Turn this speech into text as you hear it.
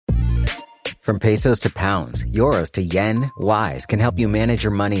From pesos to pounds, euros to yen, Wise can help you manage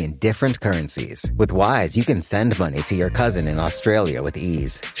your money in different currencies. With Wise, you can send money to your cousin in Australia with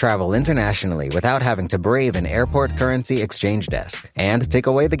ease, travel internationally without having to brave an airport currency exchange desk, and take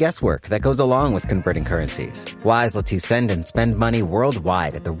away the guesswork that goes along with converting currencies. Wise lets you send and spend money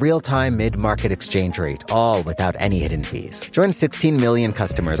worldwide at the real-time mid-market exchange rate, all without any hidden fees. Join 16 million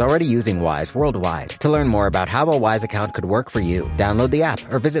customers already using Wise worldwide. To learn more about how a Wise account could work for you, download the app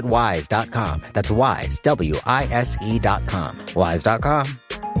or visit wise.com. That's Wise, WISE.com. Wise.com.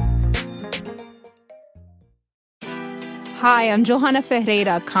 Hi, I'm Johanna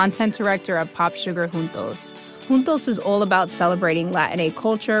Ferreira, content director at Pop Sugar Juntos. Juntos is all about celebrating Latina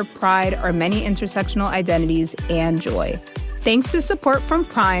culture, pride, our many intersectional identities, and joy. Thanks to support from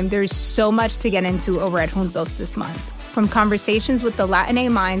Prime, there's so much to get into over at Juntos this month. From conversations with the Latina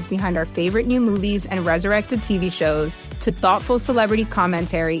minds behind our favorite new movies and resurrected TV shows, to thoughtful celebrity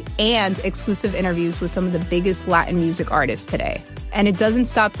commentary and exclusive interviews with some of the biggest Latin music artists today. And it doesn't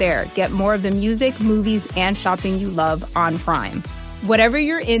stop there. Get more of the music, movies, and shopping you love on Prime. Whatever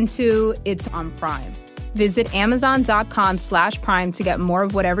you're into, it's on Prime. Visit Amazon.com/Prime to get more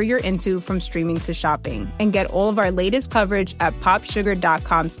of whatever you're into, from streaming to shopping. And get all of our latest coverage at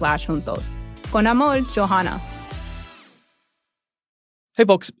popsugar.com/juntos. Con amor, Johanna. Hey,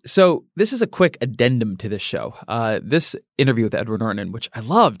 folks. So this is a quick addendum to this show. This interview with Edward Norton, which I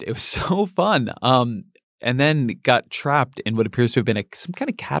loved. It was so fun. And then got trapped in what appears to have been some kind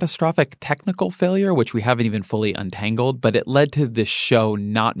of catastrophic technical failure, which we haven't even fully untangled. But it led to this show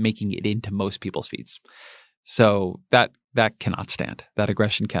not making it into most people's feeds. So that cannot stand. That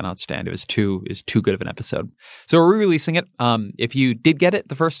aggression cannot stand. It was too good of an episode. So we're re-releasing it. If you did get it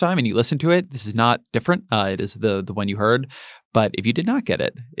the first time and you listened to it, this is not different. It is the one you heard. But if you did not get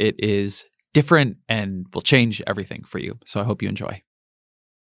it, it is different and will change everything for you. So I hope you enjoy.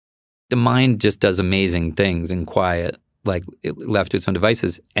 The mind just does amazing things in quiet, like left to its own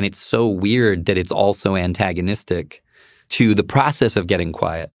devices. And it's so weird that it's also antagonistic to the process of getting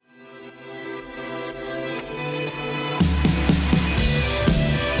quiet.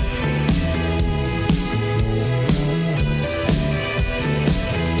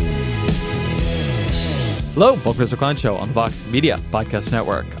 Hello, welcome to the Ezra Klein Show on the Vox Media Podcast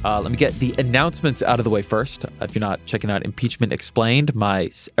Network. Let me get the announcements out of the way first. If you're not checking out Impeachment Explained,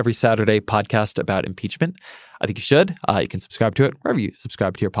 my every Saturday podcast about impeachment, I think you should. You can subscribe to it wherever you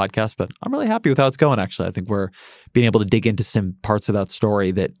subscribe to your podcast, but I'm really happy with how it's going, actually. I think we're being able to dig into some parts of that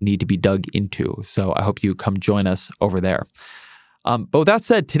story that need to be dug into. So I hope you come join us over there. But with that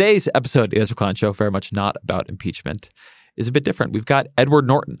said, today's episode of the Ezra Klein Show, very much not about impeachment, is a bit different. We've got Edward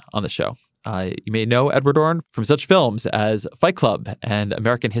Norton on the show. You may know Edward Norton from such films as Fight Club and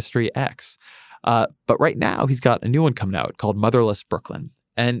American History X. But right now, he's got a new one coming out called Motherless Brooklyn.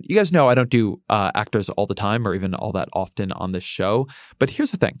 And you guys know I don't do actors all the time or even all that often on this show. But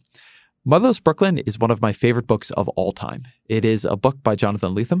here's the thing. Motherless Brooklyn is one of my favorite books of all time. It is a book by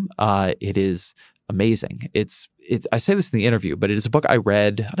Jonathan Lethem. It is amazing. I say this in the interview, but it is a book I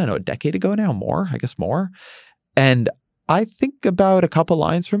read, I don't know, a decade ago now, more. And I think about a couple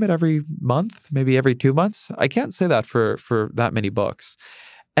lines from it every month, maybe every 2 months. I can't say that for that many books.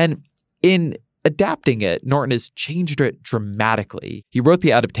 And in adapting it, Norton has changed it dramatically. He wrote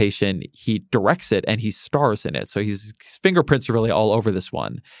the adaptation, he directs it, and he stars in it. So his fingerprints are really all over this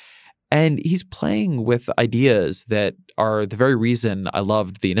one. And he's playing with ideas that are the very reason I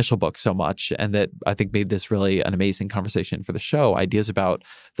loved the initial book so much and that I think made this really an amazing conversation for the show. Ideas about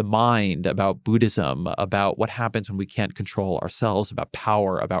the mind, about Buddhism, about what happens when we can't control ourselves, about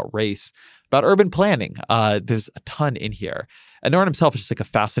power, about race, about urban planning. There's a ton in here. And Norton himself is just like a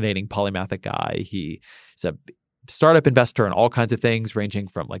fascinating polymathic guy. He's a startup investor in all kinds of things, ranging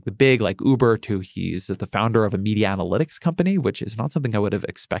from like the big, like Uber, to he's the founder of a media analytics company, which is not something I would have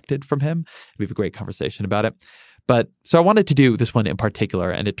expected from him. We have a great conversation about it. But so I wanted to do this one in particular,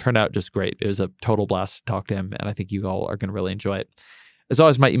 and it turned out just great. It was a total blast to talk to him, and I think you all are going to really enjoy it. As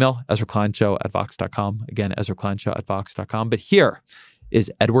always, my email, EzraKleinShow@Vox.com. Again, EzraKleinShow@Vox.com. But here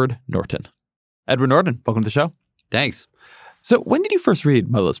is Edward Norton. Edward Norton, welcome to the show. Thanks. So when did you first read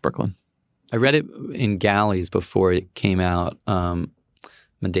Motherless Brooklyn? I read it in galleys before it came out. I'm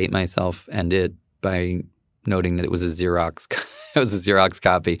going to date myself and it by noting that it was a Xerox. It was a Xerox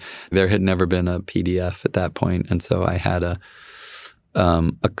copy. There had never been a PDF at that point, and so I had a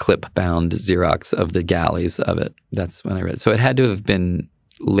clip-bound Xerox of the galleys of it. That's when I read it. So it had to have been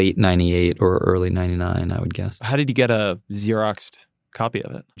late 98 or early 99, I would guess. How did you get a Xeroxed copy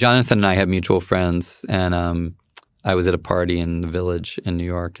of it? Jonathan and I have mutual friends, and I was at a party in the Village in New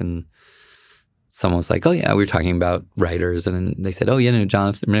York, and someone was like, oh yeah, we were talking about writers, and they said, oh yeah,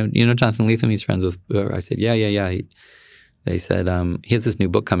 Jonathan Lethem, he's friends with whoever. I said, yeah. They said, he has this new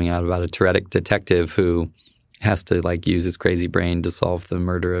book coming out about a Tourettic detective who has to like use his crazy brain to solve the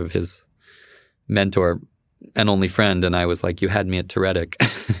murder of his mentor and only friend. And I was like, you had me at Tourettic.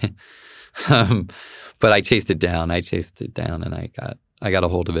 But I chased it down. And I got a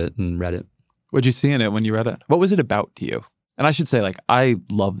hold of it and read it. What'd you see in it when you read it? What was it about to you? And I should say, like, I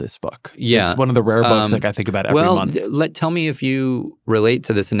love this book. Yeah. It's one of the rare books like I think about every month. Tell me if you relate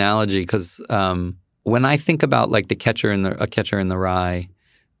to this analogy, because when I think about like A Catcher in the Rye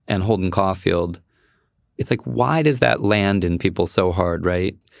and Holden Caulfield, it's like, why does that land in people so hard,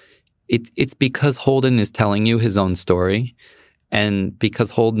 right? It's because Holden is telling you his own story, and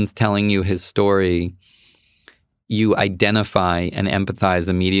because Holden's telling you his story, you identify and empathize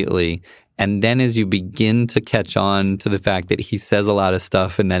immediately. And then as you begin to catch on to the fact that he says a lot of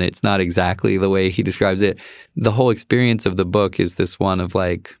stuff and then it's not exactly the way he describes it, the whole experience of the book is this one of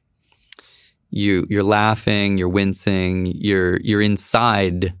like, you're laughing, you're wincing, you're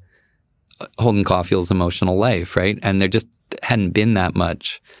inside Holden Caulfield's emotional life, right? And there just hadn't been that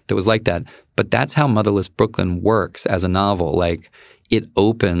much that was like that. But that's how Motherless Brooklyn works as a novel. Like, it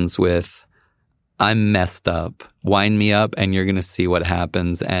opens with, I'm messed up. Wind me up and you're going to see what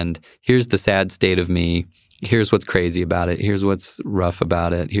happens. And here's the sad state of me. Here's what's crazy about it. Here's what's rough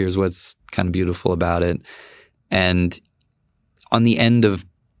about it. Here's what's kind of beautiful about it. And on the end of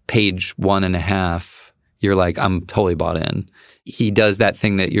page 1.5, you're like, I'm totally bought in. He does that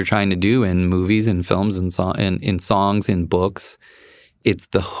thing that you're trying to do in movies and films and in songs, in books. It's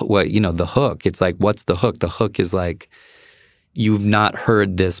the hook. It's like, what's the hook? The hook is like, you've not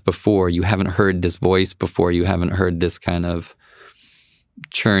heard this before. You haven't heard this voice before. You haven't heard this kind of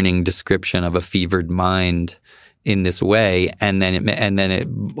churning description of a fevered mind in this way. And then it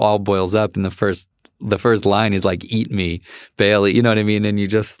all boils up in the first line is like, eat me, Bailey. You know what I mean? And you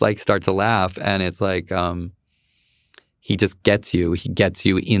just like start to laugh. And it's like, he just gets you. He gets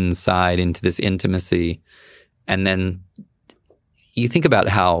you inside into this intimacy. And then you think about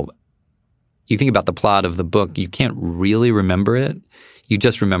the plot of the book, you can't really remember it. You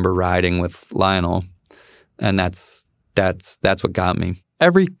just remember riding with Lionel. And that's what got me.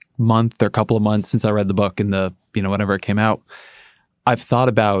 Every month or couple of months since I read the book and whenever it came out, I've thought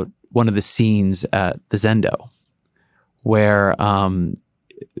about one of the scenes at the Zendo where, and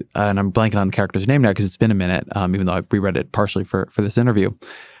I'm blanking on the character's name now because it's been a minute, even though I reread it partially for this interview.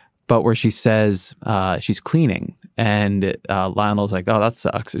 But where she says she's cleaning and Lionel's like, oh, that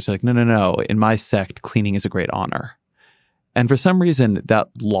sucks. She's like, no. In my sect, cleaning is a great honor. And for some reason, that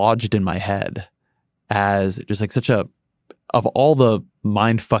lodged in my head as just like of all the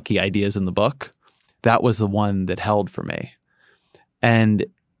mindfucky ideas in the book, that was the one that held for me. And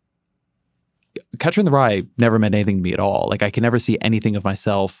Catcher in the Rye never meant anything to me at all. Like, I can never see anything of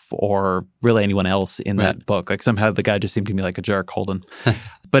myself or really anyone else in that book. Like, somehow the guy just seemed to me like a jerk, Holden.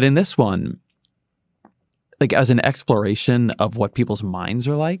 But in this one, like, as an exploration of what people's minds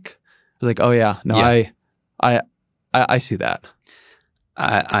are like, I was like, oh yeah, no, yeah. I see that.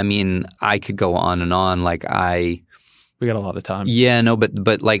 I mean, I could go on and on. Like, we got a lot of time. Yeah, no,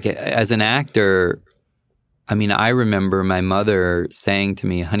 but like, as an actor, I mean, I remember my mother saying to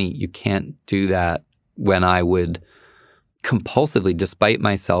me, honey, you can't do that, when I would compulsively, despite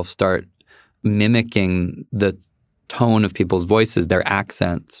myself, start mimicking the tone of people's voices, their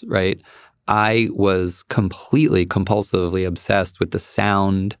accents, right? I was completely, compulsively obsessed with the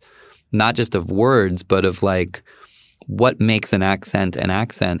sound, not just of words, but of like what makes an accent an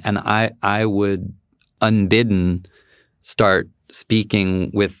accent. And I would unbidden start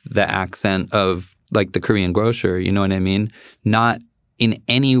speaking with the accent of like the Korean grocer, you know what I mean? Not in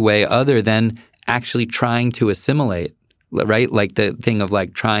any way other than actually trying to assimilate, right? Like the thing of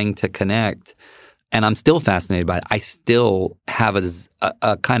like trying to connect. And I'm still fascinated by it. I still have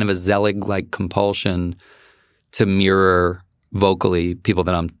a kind of a Zelig-like compulsion to mirror vocally people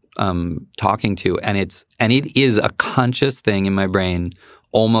that I'm talking to. And it is a conscious thing in my brain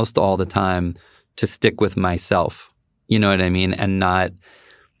almost all the time to stick with myself. You know what I mean? And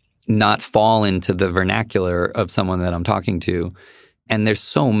not fall into the vernacular of someone that I'm talking to. And there's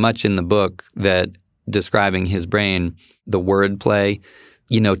so much in the book that describing his brain, the wordplay,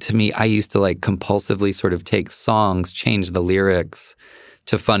 to me, I used to like compulsively sort of take songs, change the lyrics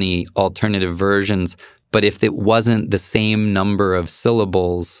to funny alternative versions. But if it wasn't the same number of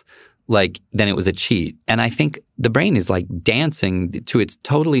syllables, like, then it was a cheat. And I think the brain is like dancing to its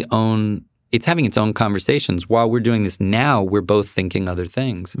totally own. It's having its own conversations. While we're doing this now, we're both thinking other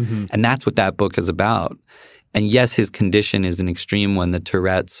things. Mm-hmm. And that's what that book is about. And yes, his condition is an extreme one, the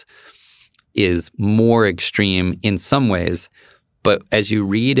Tourette's. is more extreme in some ways. But as you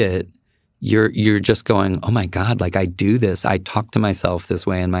read it, you're just going, oh my God, like I do this. I talk to myself this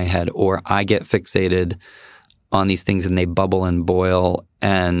way in my head, or I get fixated on these things and they bubble and boil,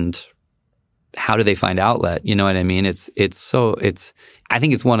 and how do they find outlet? You know what I mean? I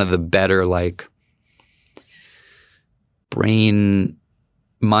think it's one of the better like brain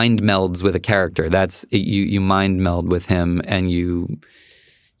mind melds with a character. That's you mind meld with him, and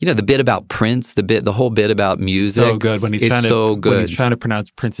the bit about Prince, the whole bit about music. So good when he's trying to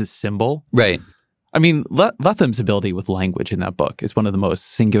pronounce Prince's symbol. Right. I mean, Letham's ability with language in that book is one of the most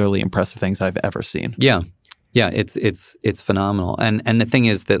singularly impressive things I've ever seen. Yeah. Yeah, it's phenomenal. And the thing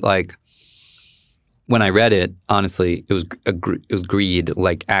is that like when I read it, honestly, it was greed,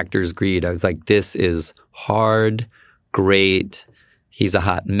 like actor's greed. I was like, this is hard, great. He's a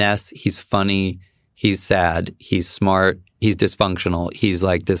hot mess. He's funny. He's sad. He's smart. He's dysfunctional. He's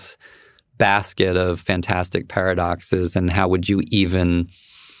like this basket of fantastic paradoxes. And how could you even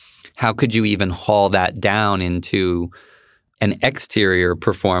haul that down into an exterior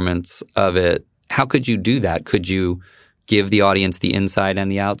performance of it? How could you do that? Could you give the audience the inside and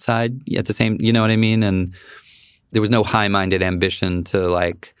the outside at the same, you know what I mean? And there was no high-minded ambition to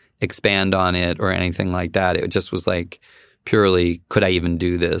like expand on it or anything like that. It just was like purely, could I even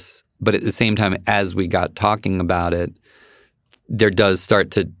do this? But at the same time, as we got talking about it, there does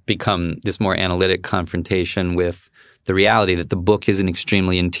start to become this more analytic confrontation with the reality that the book is an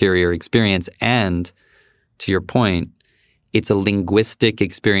extremely interior experience. And to your point, it's a linguistic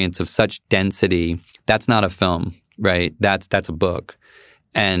experience of such density. That's not a film, right? That's a book.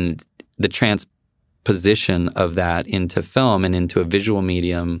 And the transposition of that into film and into a visual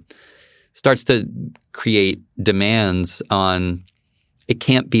medium starts to create demands on it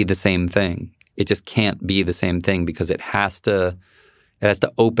can't be the same thing. It just can't be the same thing because it has to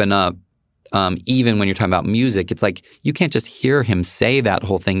open up. Even when you're talking about music, it's like you can't just hear him say that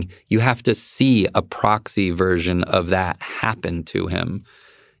whole thing. You have to see a proxy version of that happen to him.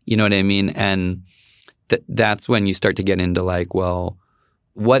 You know what I mean? And that's when you start to get into like, well,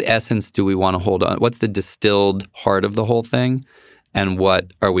 what essence do we want to hold on? What's the distilled heart of the whole thing? And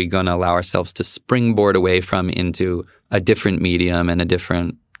what are we going to allow ourselves to springboard away from into a different medium and a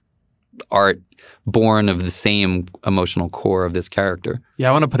different art born of the same emotional core of this character? Yeah,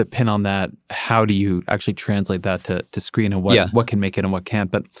 I want to put a pin on that. How do you actually translate that to screen, and what can make it and what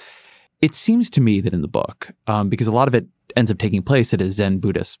can't? But it seems to me that in the book, because a lot of it ends up taking place at a Zen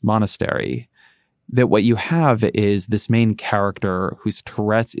Buddhist monastery, that what you have is this main character whose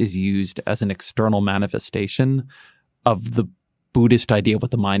Tourette's is used as an external manifestation of the Buddhist idea of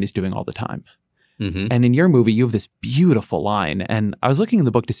what the mind is doing all the time. Mm-hmm. And in your movie, you have this beautiful line. And I was looking in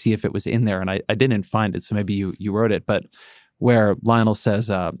the book to see if it was in there, and I didn't find it. So maybe you wrote it. But where Lionel says,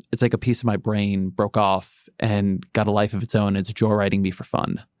 it's like a piece of my brain broke off and got a life of its own. It's joyriding me for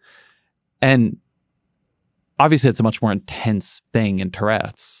fun. And obviously, it's a much more intense thing in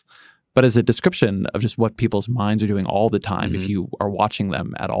Tourette's. But as a description of just what people's minds are doing all the time, if you are watching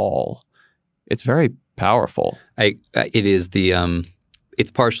them at all, it's very powerful. It is the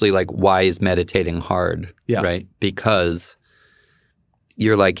it's partially like, why is meditating hard? Yeah. Right? Because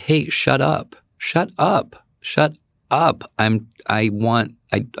you're like, hey, shut up. I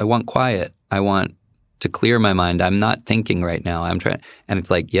want quiet. I want to clear my mind. I'm not thinking right now. I'm trying. And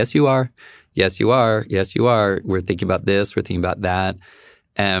it's like, yes, you are. Yes, you are. Yes, you are. We're thinking about this. We're thinking about that.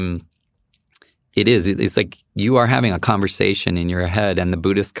 It is. It's like you are having a conversation in your head, and the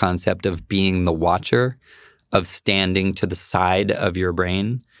Buddhist concept of being the watcher, of standing to the side of your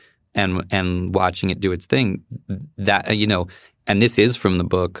brain and watching it do its thing. That, and this is from the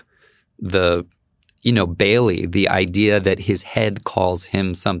book, Bailey, the idea that his head calls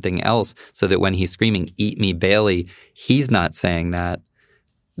him something else, so that when he's screaming, "Eat me, Bailey," he's not saying that.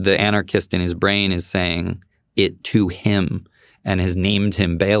 The anarchist in his brain is saying it to him and has named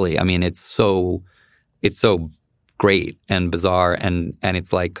him Bailey. I mean, it's so great and bizarre, and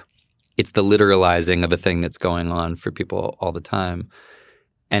it's like, it's the literalizing of a thing that's going on for people all the time.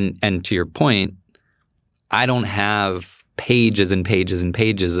 And to your point, I don't have pages and pages and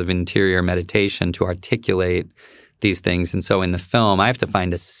pages of interior meditation to articulate these things. And so in the film, I have to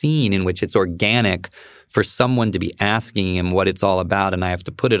find a scene in which it's organic for someone to be asking him what it's all about, and I have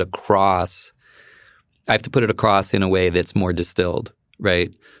to put it across. I have to put it across in a way that's more distilled,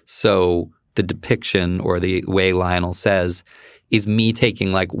 right? So the depiction, or the way Lionel says, is me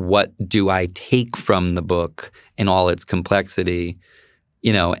taking like, what do I take from the book in all its complexity,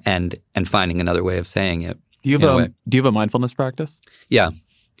 and finding another way of saying it. Do you have a mindfulness practice? Yeah.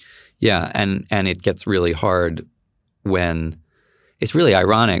 And it gets really hard when it's really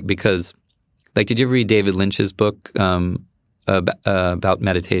ironic, because Like, did you ever read David Lynch's book about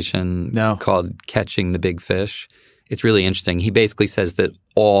meditation? No. Called Catching the Big Fish? It's really interesting. He basically says that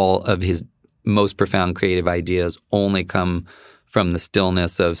all of his most profound creative ideas only come from the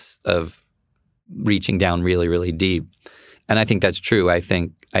stillness of reaching down really, really deep. And I think that's true. I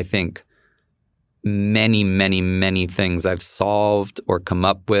think many, many, many things I've solved or come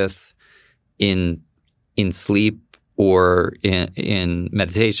up with in sleep or in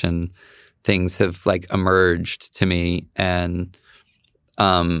meditation, things have like emerged to me. And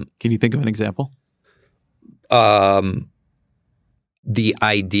can you think of an example? The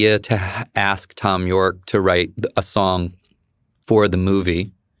idea to ask Tom York to write a song for the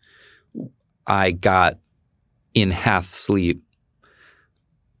movie, I got in half sleep,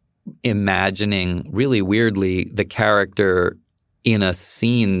 imagining really weirdly the character in a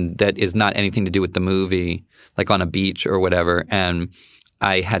scene that is not anything to do with the movie, like on a beach or whatever. And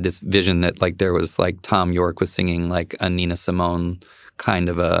I had this vision that like there was like Tom York was singing like a Nina Simone kind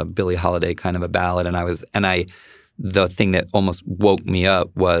of a Billie Holiday kind of a ballad. The thing that almost woke me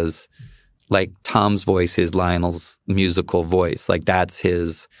up was like Tom's voice is Lionel's musical voice. Like that's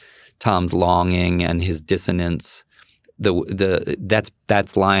Tom's longing and his dissonance.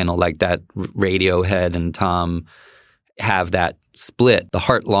 That's Lionel. Like that Radiohead and Tom have that split, the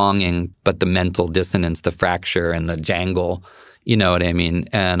heart longing, but the mental dissonance, the fracture and the jangle. You know what I mean?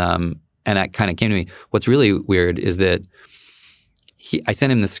 And that kind of came to me. What's really weird is that I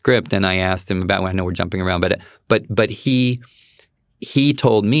sent him the script and I asked him about. I know we're jumping around, but he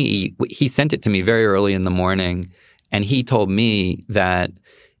told me, he sent it to me very early in the morning, and he told me that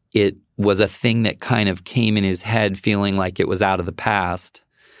it was a thing that kind of came in his head, feeling like it was out of the past.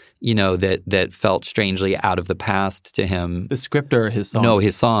 You know, that felt strangely out of the past to him. The script or his song? No,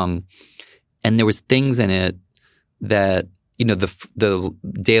 his song. And there was things in it that, you know, the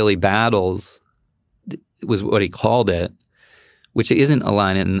daily battles was what he called it, which wasn't a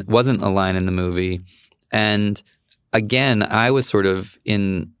line in the movie. And again, I was sort of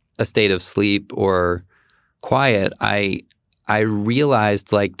in a state of sleep or quiet. I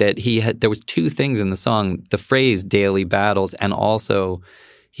realized like that there was two things in the song, the phrase daily battles, and also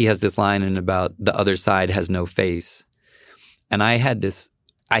he has this line in about the other side has no face. And I had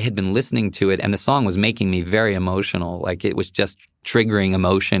been listening to it, and the song was making me very emotional. Like it was just triggering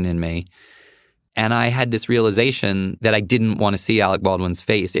emotion in me. And I had this realization that I didn't want to see Alec Baldwin's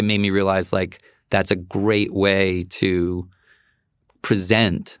face. It made me realize like that's a great way to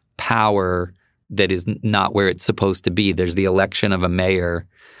present power that is not where it's supposed to be. There's the election of a mayor,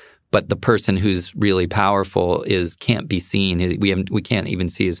 but the person who's really powerful can't be seen. We can't even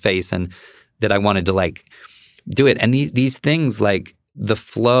see his face. And that I wanted to like do it. And these things like the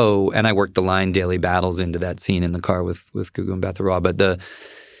flow, and I worked the line daily battles into that scene in the car with Gugu and Beth Raw. But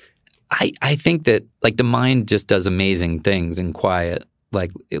I think that like the mind just does amazing things in quiet,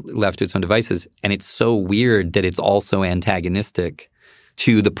 like left to its own devices. And it's so weird that it's also antagonistic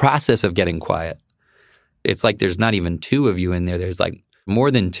to the process of getting quiet. It's like there's not even two of you in there. There's like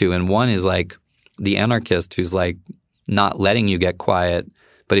more than two. And one is like the anarchist who's like not letting you get quiet.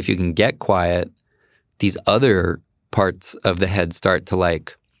 But if you can get quiet, these other parts of the head start to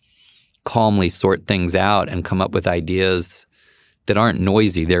like calmly sort things out and come up with ideas that aren't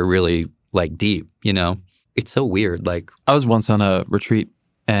noisy. They're really like deep, you know? It's so weird. Like I was once on a retreat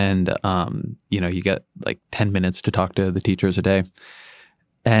and, you get like 10 minutes to talk to the teachers a day.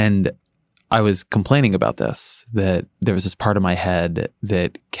 And I was complaining about this, that there was this part of my head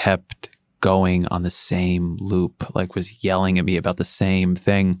that kept going on the same loop, like was yelling at me about the same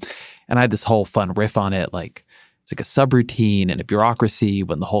thing. And I had this whole fun riff on it, like it's like a subroutine and a bureaucracy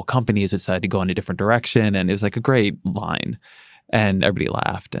when the whole company has decided to go in a different direction. And it was like a great line. And everybody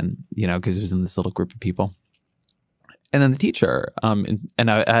laughed, and because it was in this little group of people. And then the teacher, and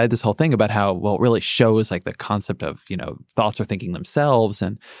I had this whole thing about how, well, it really shows like the concept of, thoughts are thinking themselves.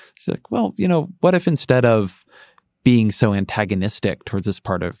 And she's like, well, what if instead of being so antagonistic towards this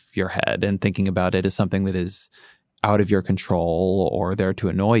part of your head and thinking about it as something that is out of your control or there to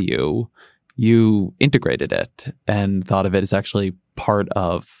annoy you, you integrated it and thought of it as actually part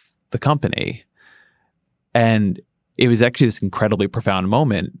of the company. And it was actually this incredibly profound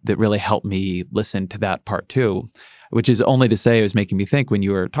moment that really helped me listen to that part too, which is only to say it was making me think when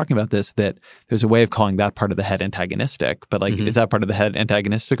you were talking about this that there's a way of calling that part of the head antagonistic. But like, is that part of the head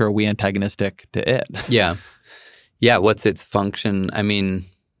antagonistic or are we antagonistic to it? Yeah. Yeah. What's its function? I mean,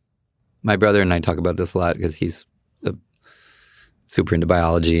 my brother and I talk about this a lot because he's super into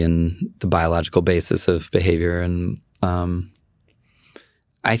biology and the biological basis of behavior. And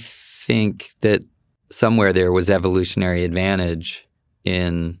I think that somewhere there was evolutionary advantage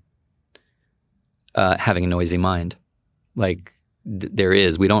in having a noisy mind. Like there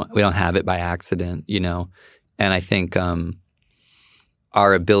is. We don't have it by accident, you know. And I think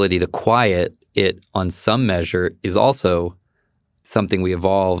our ability to quiet it on some measure is also something we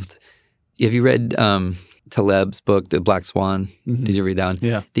evolved. Have you read Taleb's book, The Black Swan? Mm-hmm. Did you read that one?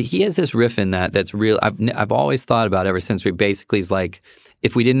 Yeah. He has this riff in that's real. I've always thought about it ever since. Where basically is like,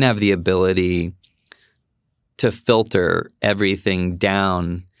 if we didn't have the ability to filter everything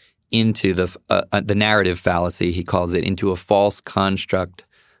down into the narrative fallacy, he calls it, into a false construct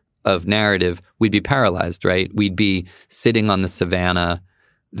of narrative, we'd be paralyzed, right? We'd be sitting on the savannah.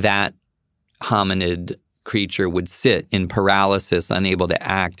 That hominid creature would sit in paralysis, unable to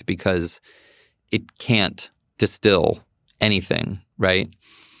act because it can't distill anything, right?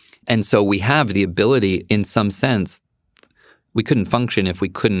 And so we have the ability, in some sense, we couldn't function if we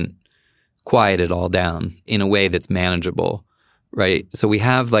couldn't quiet it all down in a way that's manageable, right? So we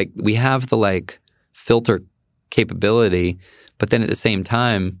have the filter capability, but then at the same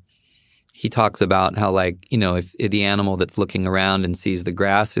time, he talks about how, like, you know, if the animal that's looking around and sees the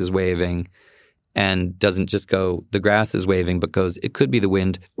grass is waving and doesn't just go, the grass is waving, but goes, it could be the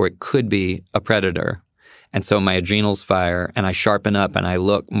wind or it could be a predator. And so my adrenals fire and I sharpen up and I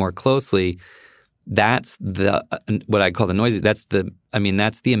look more closely. That's what I call the noisy. That's the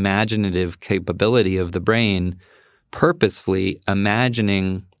imaginative capability of the brain purposefully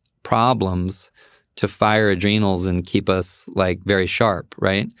imagining problems to fire adrenals and keep us like very sharp,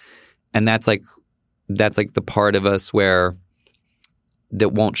 right? And that's like the part of us that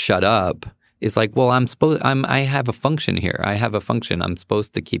won't shut up is like, well, I have a function here. I have a function. I'm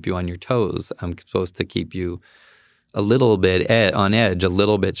supposed to keep you on your toes. I'm supposed to keep you a little bit on edge, a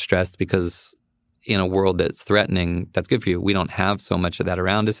little bit stressed, because in a world that's threatening, that's good for you. We don't have so much of that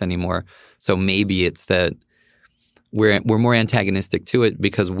around us anymore. So maybe it's that we're more antagonistic to it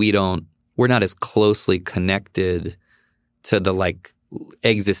because we're not as closely connected to the like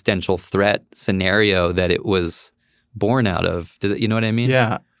existential threat scenario that it was born out of. You know what I mean?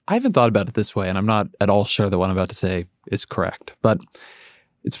 Yeah. I haven't thought about it this way, and I'm not at all sure that what I'm about to say is correct. But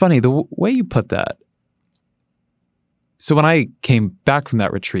it's funny, the way you put that. So when I came back from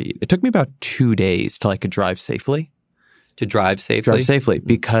that retreat, it took me about 2 days till I could drive safely. To drive safely? Drive safely,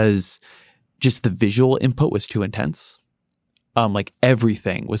 because just the visual input was too intense. Like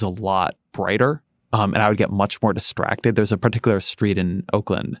everything was a lot brighter. And I would get much more distracted. There's a particular street in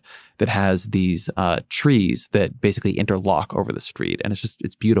Oakland that has these trees that basically interlock over the street. And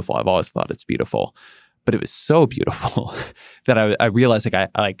it's beautiful. I've always thought it's beautiful. But it was so beautiful that I realized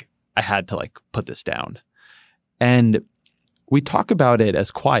I had to like put this down. And we talk about it as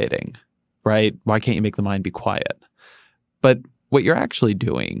quieting, right? Why can't you make the mind be quiet? But what you're actually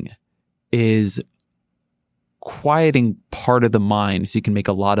doing is quieting part of the mind so you can make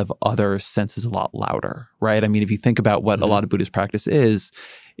a lot of other senses a lot louder, right? I mean, if you think about what a lot of Buddhist practice is,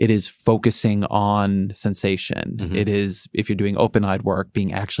 it is focusing on sensation. Mm-hmm. It is, if you're doing open-eyed work,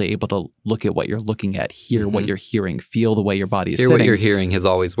 being actually able to look at what you're looking at, hear what you're hearing, feel the way your body is sitting. What you're hearing has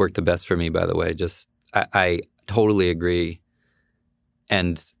always worked the best for me, by the way. Just, I totally agree.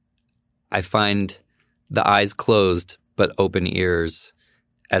 And I find the eyes closed but open ears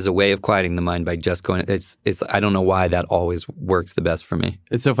as a way of quieting the mind by just going. It's. I don't know why that always works the best for me.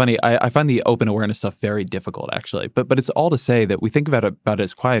 It's so funny. I find the open awareness stuff very difficult, actually. But it's all to say that we think about it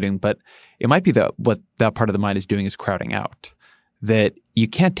as quieting, but it might be that what that part of the mind is doing is crowding out. That you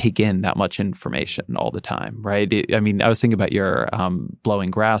can't take in that much information all the time, right? I mean, I was thinking about your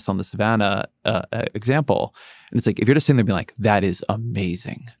blowing grass on the savannah example. And it's like, if you're just sitting there being like, that is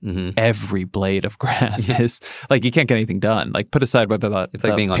amazing. Mm-hmm. Every blade of grass is like, you can't get anything done. Like, put aside whether it's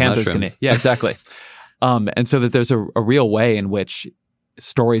like being on mushrooms. Yeah, exactly. And so that there's a real way in which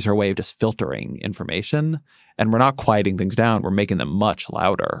stories are a way of just filtering information. And we're not quieting things down. We're making them much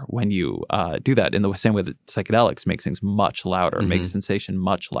louder when you do that, in the same way that psychedelics makes things much louder, make sensation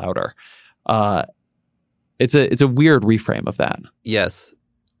much louder. It's a weird reframe of that. Yes.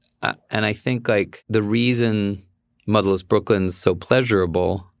 And I think like the reason Motherless Brooklyn's so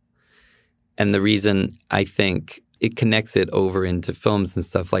pleasurable, and the reason I think it connects it over into films and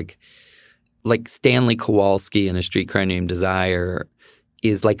stuff, like Stanley Kowalski in A Streetcar Named Desire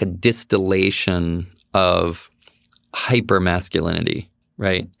is like a distillation of hyper-masculinity,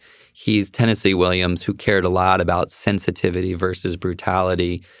 right? He's Tennessee Williams, who cared a lot about sensitivity versus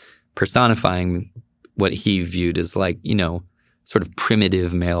brutality, personifying what he viewed as like, you know, sort of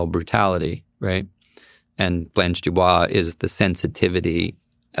primitive male brutality, right? And Blanche Dubois is the sensitivity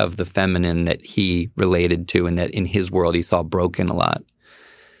of the feminine that he related to and that in his world he saw broken a lot.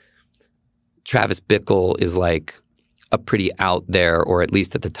 Travis Bickle is like a pretty out there, or at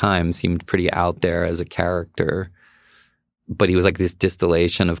least at the time seemed pretty out there as a character. But he was like this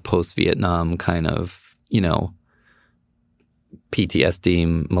distillation of post-Vietnam kind of,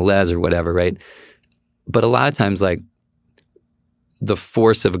 PTSD, malaise or whatever, right? But a lot of times, like, the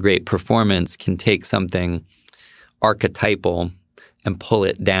force of a great performance can take something archetypal and pull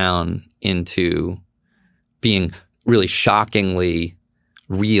it down into being really shockingly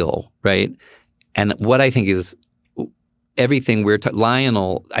real, right? And what I think is everything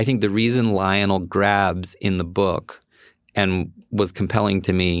Lionel, I think the reason Lionel grabs in the book and was compelling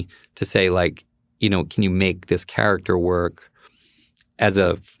to me to say, like, can you make this character work as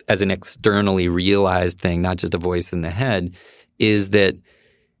an externally realized thing, not just a voice in the head, is that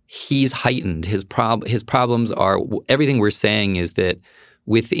he's heightened. His problems are everything we're saying is that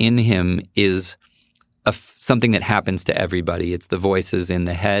within him is something that happens to everybody. It's the voices in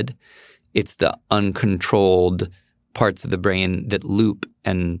the head. It's the uncontrolled parts of the brain that loop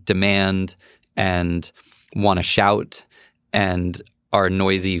and demand and want to shout and are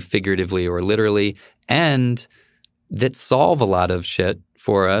noisy figuratively or literally, and that solve a lot of shit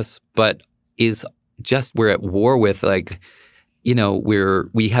for us, but is just we're at war with, like, we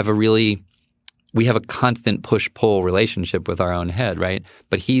have a constant push-pull relationship with our own head, right?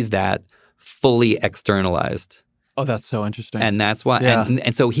 But he's that fully externalized. Oh, that's so interesting. And that's why, yeah.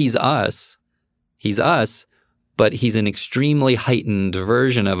 and so he's us, but he's an extremely heightened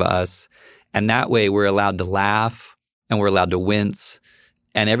version of us. And that way we're allowed to laugh and we're allowed to wince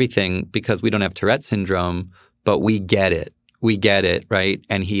and everything because we don't have Tourette syndrome, but we get it. We get it, right?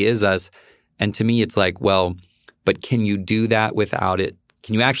 And he is us. And to me, it's like, well, but can you do that without it?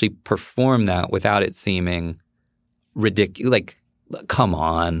 Can you actually perform that without it seeming ridiculous? Like, come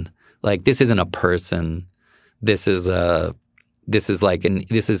on. Like, this isn't a person. This is an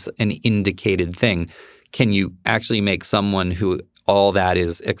indicated thing. Can you actually make someone who all that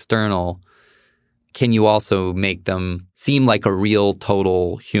is external, can you also make them seem like a real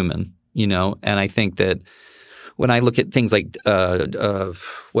total human, And I think that when I look at things like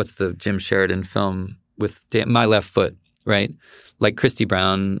what's the Jim Sheridan film with My Left Foot, right? Like Christy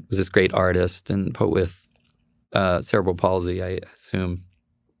Brown was this great artist and poet with cerebral palsy, I assume.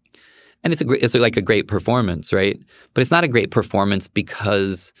 And it's like a great performance, right? But it's not a great performance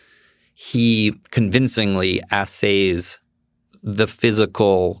because he convincingly assays the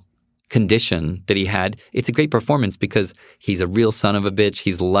physical condition that he had. It's a great performance because he's a real son of a bitch.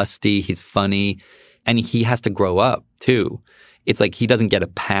 He's lusty. He's funny. And he has to grow up too. It's like he doesn't get a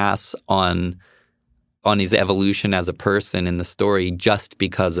pass on his evolution as a person in the story just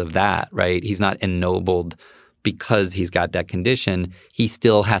because of that, right? He's not ennobled because he's got that condition. He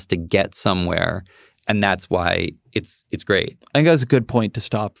still has to get somewhere. And that's why it's great. I think that's a good point to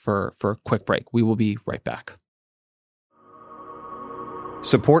stop for a quick break. We will be right back.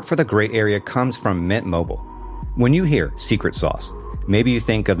 Support for the Gray Area comes from Mint Mobile. When you hear secret sauce, maybe you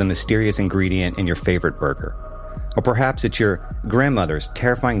think of the mysterious ingredient in your favorite burger. Or perhaps it's your grandmother's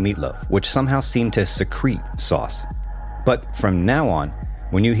terrifying meatloaf, which somehow seemed to secrete sauce. But from now on,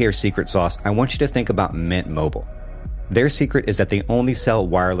 when you hear secret sauce, I want you to think about Mint Mobile. Their secret is that they only sell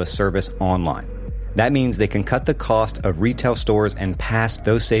wireless service online. That means they can cut the cost of retail stores and pass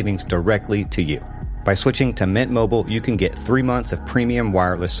those savings directly to you. By switching to Mint Mobile, you can get 3 months of premium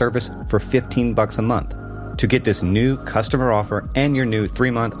wireless service for $15 a month. To get this new customer offer and your new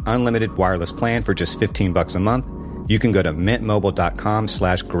 3-month unlimited wireless plan for just $15 a month, you can go to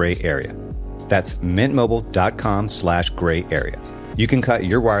mintmobile.com/gray area. That's mintmobile.com/gray area. You can cut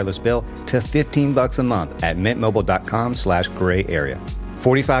your wireless bill to $15 a month at mintmobile.com/gray area.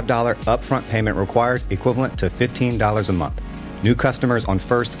 $45 upfront payment required, equivalent to $15 a month. New customers on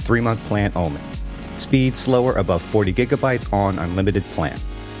first 3-month plan only. Speed slower above 40 gigabytes on unlimited plan.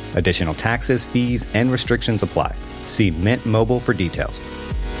 Additional taxes, fees, and restrictions apply. See Mint Mobile for details.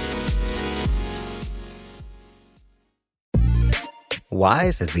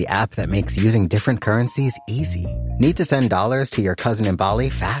 Wise is the app that makes using different currencies easy. Need to send dollars to your cousin in Bali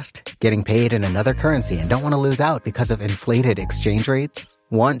fast? Getting paid in another currency and don't want to lose out because of inflated exchange rates?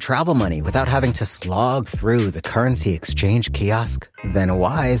 Want travel money without having to slog through the currency exchange kiosk? Then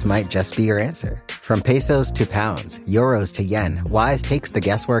Wise might just be your answer. From pesos to pounds, euros to yen, Wise takes the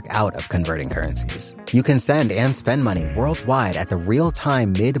guesswork out of converting currencies. You can send and spend money worldwide at the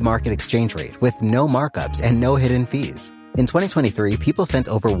real-time mid-market exchange rate with no markups and no hidden fees. In 2023, people sent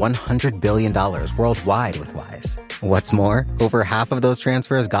over $100 billion worldwide with Wise. What's more, over half of those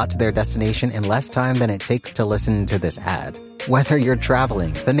transfers got to their destination in less time than it takes to listen to this ad. Whether you're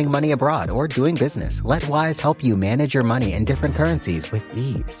traveling, sending money abroad, or doing business, let Wise help you manage your money in different currencies with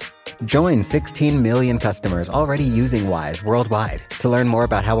ease. Join 16 million customers already using Wise worldwide. To learn more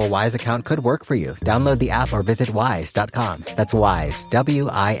about how a Wise account could work for you, download the app or visit wise.com. That's Wise,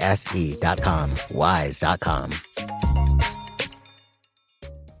 WISE.com. Wise.com.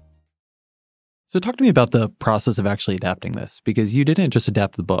 So talk to me about the process of actually adapting this, because you didn't just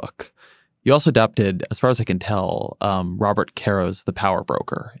adapt the book. You also adapted, as far as I can tell, Robert Caro's The Power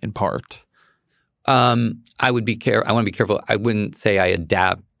Broker in part. I want to be careful. I wouldn't say I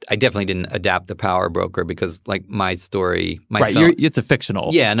adapt. I definitely didn't adapt The Power Broker because, like, my story, it's a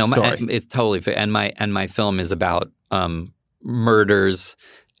fictional story. It's totally and my film is about murders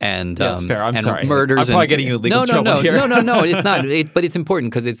and yes, fair. I'm sorry. Murders. I'm probably getting you in legal trouble here. No. It's not. But it's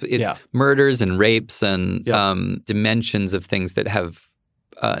important because it's murders and rapes and dimensions of things that have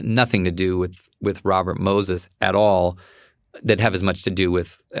nothing to do with Robert Moses at all, that have as much to do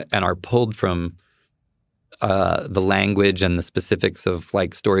with and are pulled from the language and the specifics of,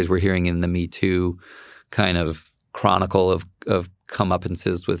 like, stories we're hearing in the Me Too kind of chronicle of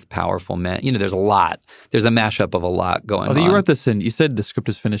comeuppances with powerful men. There's a lot. There's a mashup of a lot going on. You wrote this you said the script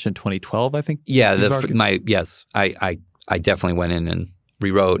was finished in 2012, I think? Yeah. I definitely went in and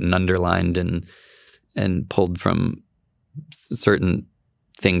rewrote and underlined and pulled from certain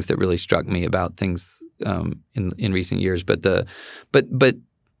things that really struck me about things in recent years. But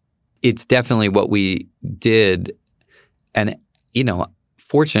it's definitely what we did. And,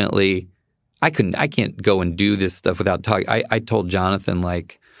 fortunately, I can't go and do this stuff without talking. I told Jonathan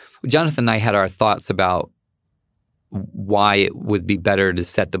and I had our thoughts about why it would be better to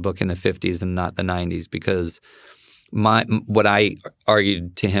set the book in the 50s and not the 90s, because what I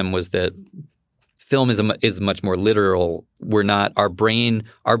argued to him was that film is much more literal. Our brain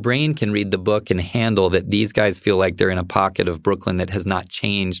can read the book and handle that these guys feel like they're in a pocket of Brooklyn that has not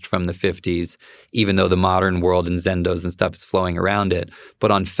changed from the 50s, even though the modern world and Zendos and stuff is flowing around it.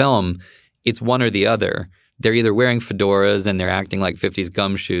 But on film, it's one or the other. They're either wearing fedoras and they're acting like 50s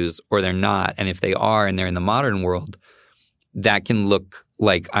gumshoes, or they're not. And if they are and they're in the modern world, that can look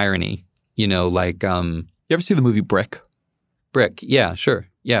like irony. You ever see the movie Brick? Brick, yeah, sure.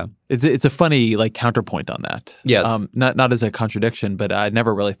 Yeah. It's a funny, like, counterpoint on that. Yes. Not as a contradiction, but I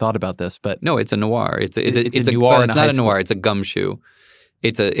never really thought about this. But no, it's a noir. It's a noir. It's not a noir. It's a gumshoe.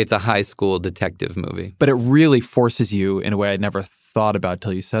 It's a high school detective movie. But it really forces you in a way I never thought about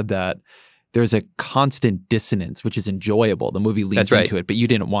till you said that. There's a constant dissonance, which is enjoyable. The movie leads into it, but you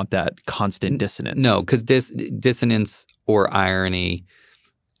didn't want that constant dissonance. No, because dissonance or irony.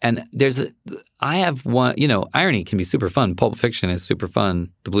 And I have one, irony can be super fun. Pulp Fiction is super fun.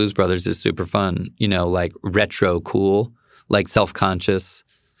 The Blues Brothers is super fun. Like retro cool, like self-conscious,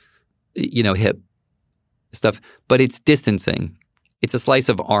 hip stuff. But it's distancing. It's a slice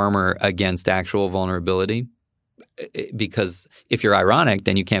of armor against actual vulnerability. Because if you're ironic,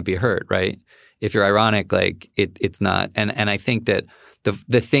 then you can't be hurt, right? If you're ironic, like it's not. And I think that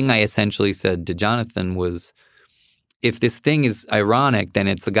the thing I essentially said to Jonathan was, if this thing is ironic, then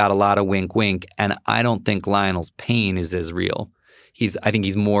it's got a lot of wink, wink. And I don't think Lionel's pain is as real. I think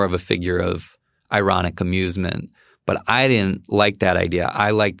he's more of a figure of ironic amusement. But I didn't like that idea. I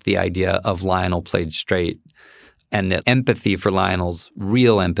liked the idea of Lionel played straight, and the empathy for Lionel's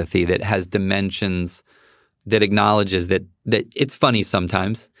real empathy that has dimensions, that acknowledges that it's funny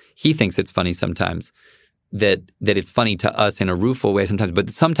sometimes. He thinks it's funny sometimes. That it's funny to us in a rueful way sometimes, but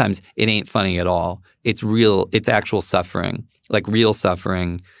sometimes it ain't funny at all. It's real. It's actual suffering, like real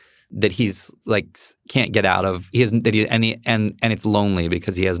suffering that he's like can't get out of. And it's lonely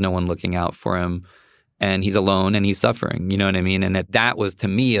because he has no one looking out for him, and he's alone and he's suffering. You know what I mean? And that was to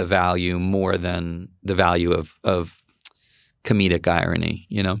me a value more than the value of comedic irony.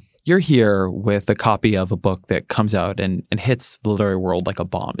 You're here with a copy of a book that comes out and hits the literary world like a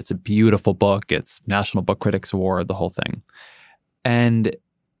bomb. It's a beautiful book. It's National Book Critics Award, the whole thing. And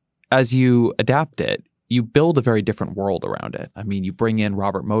as you adapt it, you build a very different world around it. I mean, you bring in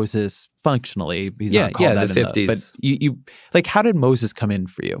Robert Moses functionally. He's not called that the 50s. But you like, how did Moses come in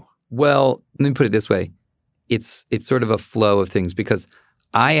for you? Well, let me put it this way. It's sort of a flow of things, because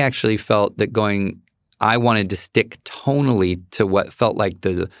I actually felt that I wanted to stick tonally to what felt like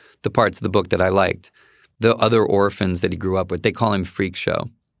the parts of the book that I liked. The other orphans that he grew up with, they call him Freak Show.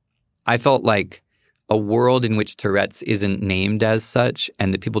 I felt like a world in which Tourette's isn't named as such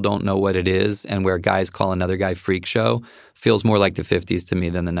and that people don't know what it is, and where guys call another guy Freak Show, feels more like the 50s to me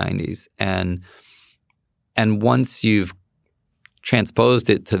than the 90s. And once you've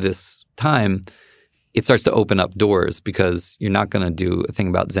transposed it to this time, it starts to open up doors, because you're not going to do a thing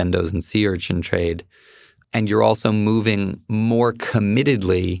about Zendos and sea urchin trade. And you're also moving more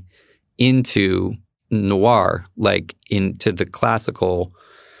committedly into noir, like into the classical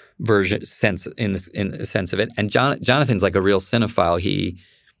version sense in the sense of it. And Jonathan's like a real cinephile.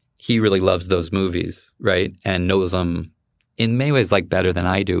 He really loves those movies, right? And knows them in many ways like better than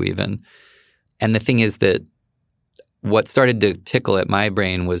I do even. And the thing is that what started to tickle at my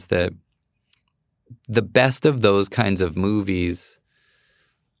brain was that the best of those kinds of movies,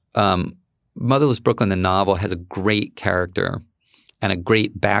 Motherless Brooklyn, the novel, has a great character and a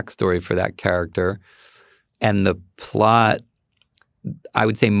great backstory for that character. And the plot, I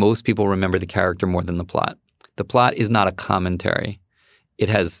would say most people remember the character more than the plot. The plot is not a commentary. It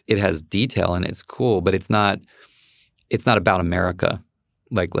has detail and it's cool, but it's not about America,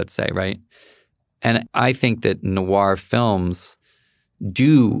 like, let's say, right? And I think that noir films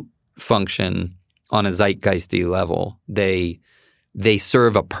do function on a zeitgeisty level. They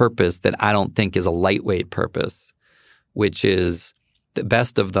serve a purpose that I don't think is a lightweight purpose, which is the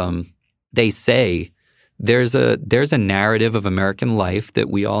best of them. They say there's a narrative of American life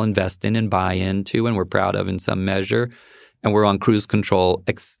that we all invest in and buy into and we're proud of in some measure, and we're on cruise control,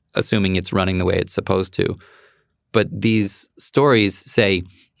 assuming it's running the way it's supposed to. But these stories say,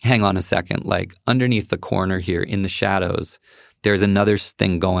 hang on a second, like underneath the corner here in the shadows, there's another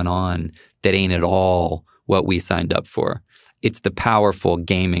thing going on that ain't at all what we signed up for. It's the powerful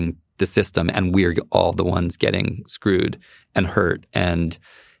gaming the system, and we're all the ones getting screwed and hurt. And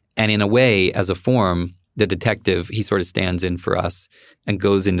in a way, as a form, the detective, he sort of stands in for us and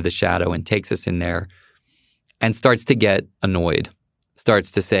goes into the shadow and takes us in there and starts to get annoyed,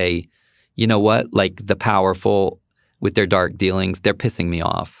 starts to say, you know what, like the powerful with their dark dealings, they're pissing me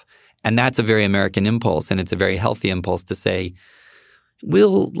off. And that's a very American impulse, and it's a very healthy impulse to say,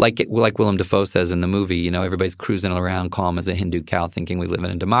 like Willem Dafoe says in the movie, you know, everybody's cruising around calm as a Hindu cow thinking we live in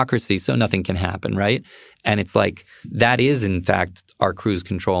a democracy, so nothing can happen, right? And it's like that is, in fact, our cruise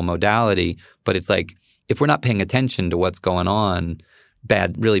control modality. But it's like if we're not paying attention to what's going on,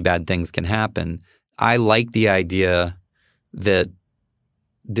 really bad things can happen. I like the idea that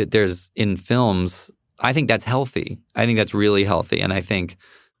there's in films, I think that's healthy. I think that's really healthy. And I think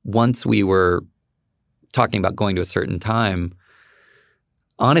once we were talking about going to a certain time,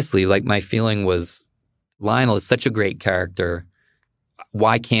 honestly, like my feeling was Lionel is such a great character.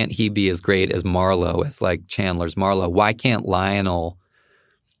 Why can't he be as great as Marlowe, as like Chandler's Marlowe? Why can't Lionel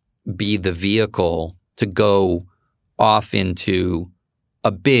be the vehicle to go off into a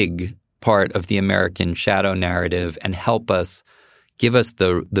big part of the American shadow narrative and help us, give us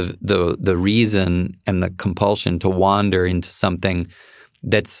the reason and the compulsion to wander into something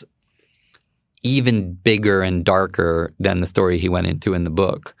that's even bigger and darker than the story he went into in the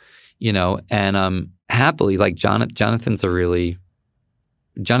book, you know? And happily, like Jonathan's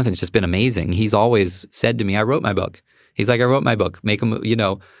just been amazing. He's always said to me, I wrote my book. He's like, I wrote my book. Make him, you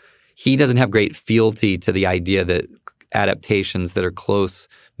know, he doesn't have great fealty to the idea that adaptations that are close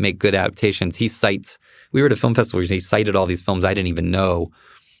make good adaptations. He cites, we were at a film festival, he cited all these films I didn't even know,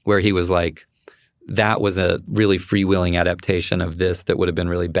 where he was like, that was a really freewheeling adaptation of this that would have been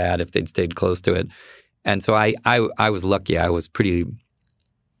really bad if they'd stayed close to it. And so I was lucky. I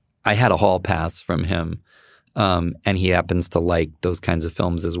had a hall pass from him. And he happens to like those kinds of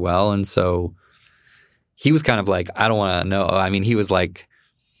films as well. And so he was kind of like, I don't want to know. I mean, he was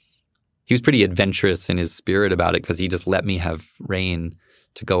pretty adventurous in his spirit about it because he just let me have reign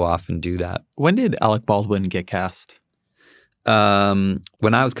to go off and do that. When did Alec Baldwin get cast?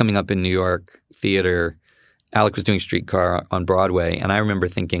 When I was coming up in New York theater, Alec was doing Streetcar on Broadway, and I remember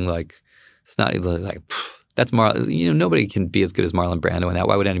thinking like, it's not like that's you know, nobody can be as good as Marlon Brando in that.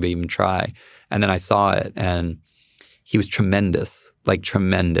 Why would anybody even try? And then I saw it, and he was tremendous,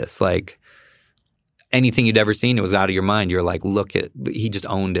 like anything you'd ever seen, it was out of your mind. You're like, he just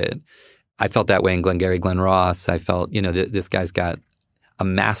owned it. I felt that way in Glengarry Glen Ross. I felt, you know, this guy's got a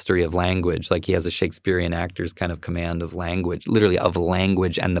mastery of language. Like he has a Shakespearean actor's kind of command of language, literally of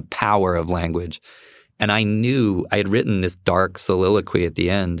language and the power of language. And I knew I had written this dark soliloquy at the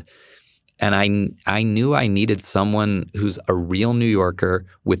end. And I knew I needed someone who's a real New Yorker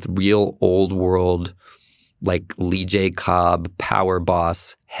with real old world, like Lee J. Cobb, power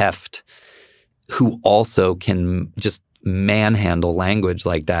boss heft, who also can just manhandle language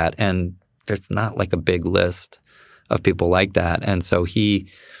like that. And there's not like a big list of people like that. And so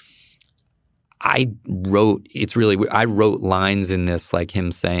I wrote lines in this like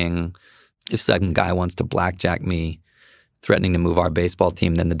him saying, if some guy wants to blackjack me, threatening to move our baseball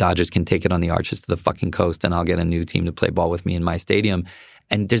team, then the Dodgers can take it on the arches to the fucking coast and I'll get a new team to play ball with me in my stadium.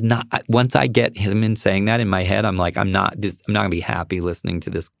 And there's not – once I get him in saying that in my head, I'm like, I'm not going to be happy listening to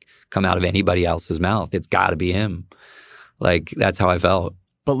this come out of anybody else's mouth. It's got to be him. Like that's how I felt.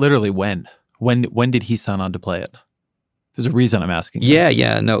 But literally when? When did he sign on to play it? There's a reason I'm asking Yeah, this.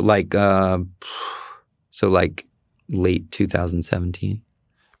 yeah. No, so like late 2017.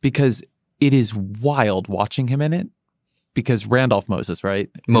 Because it is wild watching him in it. Because Randolph Moses, right?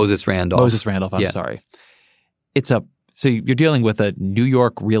 Moses Randolph. Moses Randolph, I'm sorry. So you're dealing with a New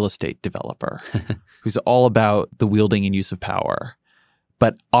York real estate developer who's all about the wielding and use of power,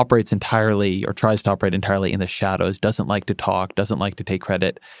 but operates entirely or tries to operate entirely in the shadows, doesn't like to talk, doesn't like to take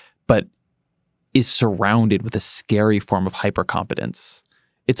credit, but is surrounded with a scary form of hypercompetence.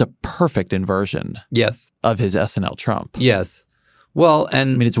 It's a perfect inversion of his SNL Trump. Yes. Well,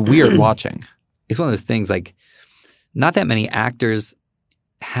 and I mean, it's weird watching. It's one of those things like not that many actors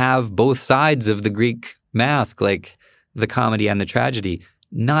have both sides of the Greek mask, like the comedy and the tragedy.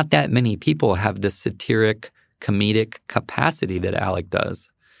 Not that many people have the satiric, comedic capacity that Alec does.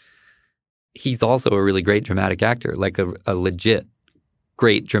 He's also a really great dramatic actor, like a legit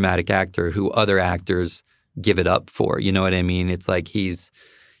great dramatic actor who other actors give it up for. You know what I mean? It's like he's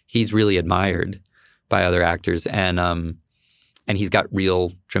really admired by other actors, and he's got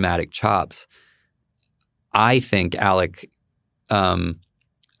real dramatic chops. I think Alec,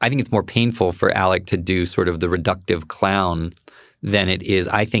 I think it's more painful for Alec to do sort of the reductive clown than it is.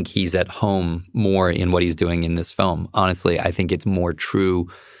 I think he's at home more in what he's doing in this film. Honestly, I think it's more true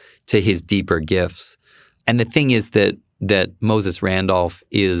to his deeper gifts. And the thing is that Moses Randolph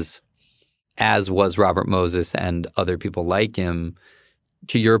is, as was Robert Moses and other people like him,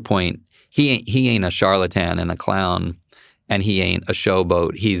 to your point, he ain't a charlatan and a clown, and he ain't a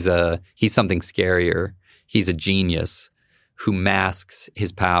showboat. He's something scarier. He's a genius who masks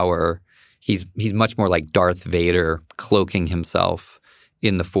his power. He's much more like Darth Vader, cloaking himself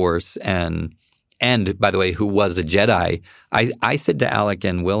in the Force, and by the way, who was a Jedi. I said to Alec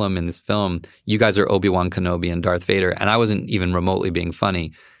and Willem in this film, you guys are Obi-Wan Kenobi and Darth Vader, and I wasn't even remotely being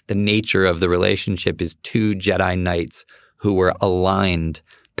funny. The nature of the relationship is two Jedi Knights who were aligned,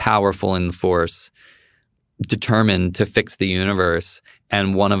 powerful in the Force, determined to fix the universe,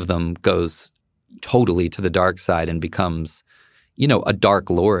 and one of them goes totally to the dark side and becomes, a dark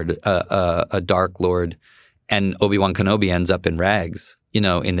lord, and Obi-Wan Kenobi ends up in rags,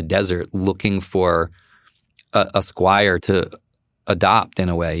 in the desert looking for a squire to adopt in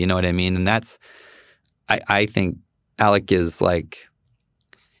a way, you know what I mean? And that's, I think Alec is like,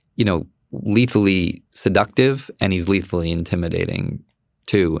 lethally seductive, and he's lethally intimidating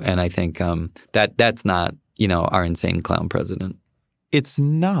too. And I think that's not, our insane clown president. It's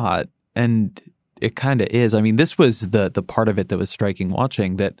not, and it kind of is. I mean, this was the part of it that was striking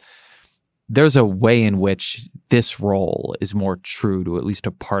watching, that there's a way in which this role is more true to at least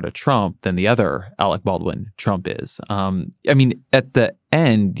a part of Trump than the other Alec Baldwin Trump is. I mean, at the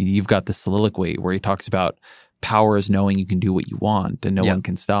end, you've got the soliloquy where he talks about power is knowing you can do what you want and no one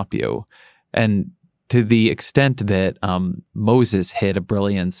can stop you. And to the extent that Moses hid a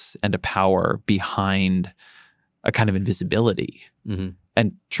brilliance and a power behind a kind of invisibility,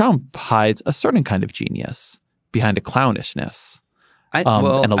 and Trump hides a certain kind of genius behind a clownishness. And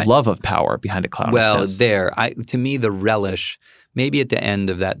a love of power behind a clownishness. Well, to me, the relish, maybe at the end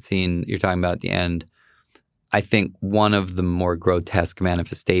of that scene you're talking about at the end, I think one of the more grotesque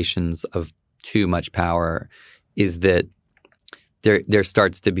manifestations of too much power is that there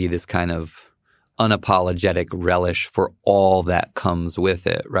starts to be this kind of unapologetic relish for all that comes with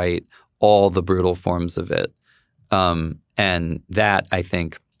it, right? All the brutal forms of it. And that, I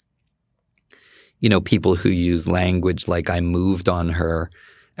think, people who use language like I moved on her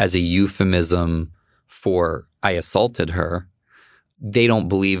as a euphemism for I assaulted her, they don't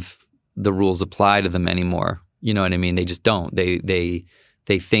believe the rules apply to them anymore. You know what I mean? They just don't. They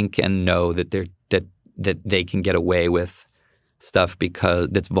think and know that that they can get away with stuff because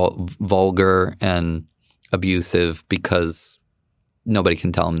that's vulgar and abusive because nobody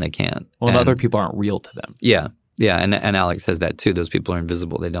can tell them they can't. Well, and other people aren't real to them. Yeah. Yeah, and Alex says that too. Those people are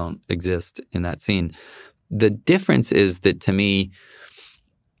invisible. They don't exist in that scene. The difference is that, to me,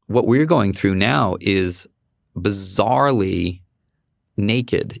 what we're going through now is bizarrely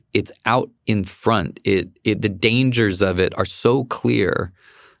naked. It's out in front. The dangers of it are so clear.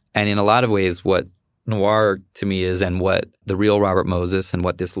 And in a lot of ways, what noir to me is, and what the real Robert Moses and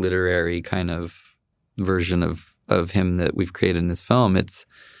what this literary kind of version of him that we've created in this film, it's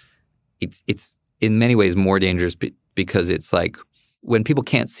in many ways more dangerous because it's like when people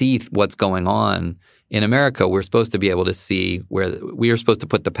can't see what's going on in America, we're supposed to be able to see where we are supposed to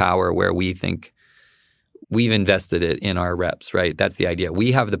put the power where we think we've invested it in our reps, right? That's the idea.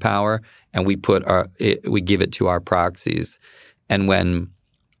 We have the power and we give it to our proxies. And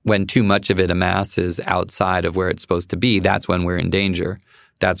when too much of it amasses outside of where it's supposed to be, that's when we're in danger.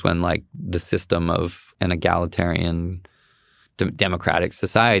 That's when like the system of an egalitarian democratic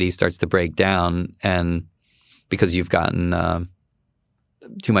society starts to break down, and because you've gotten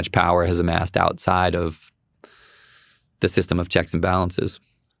too much power has amassed outside of the system of checks and balances.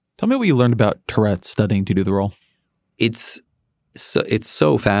 Tell me what you learned about Tourette's studying to do the role. It's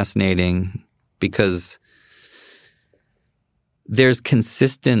so fascinating because there's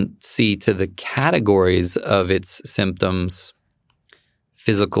consistency to the categories of its symptoms.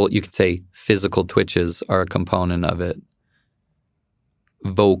 You could say physical twitches are a component of it.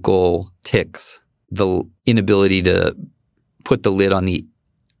 Vocal tics, the inability to put the lid on the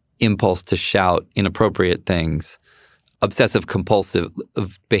impulse to shout inappropriate things, obsessive compulsive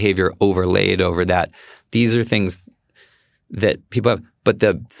behavior overlaid over that. These are things that people have, but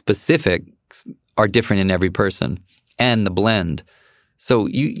the specifics are different in every person, and the blend. So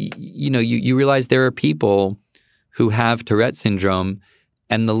you realize there are people who have Tourette syndrome,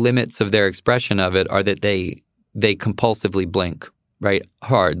 and the limits of their expression of it are that they compulsively blink, right,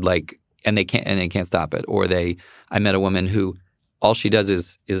 hard, and they can't stop it. Or I met a woman who all she does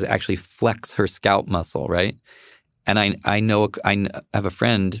is actually flex her scalp muscle, right? And I have a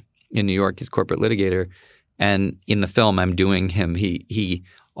friend in New York. He's a corporate litigator, and in the film I'm doing him. He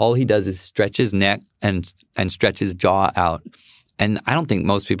all he does is stretch his neck and stretch his jaw out. And I don't think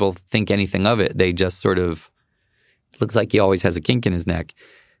most people think anything of it. They just sort of looks like he always has a kink in his neck.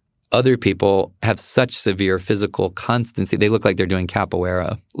 Other people have such severe physical constancy. They look like they're doing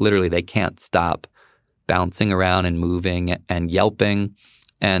capoeira. Literally, they can't stop bouncing around and moving and yelping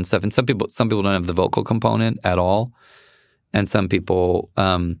and stuff. And some people don't have the vocal component at all, and some people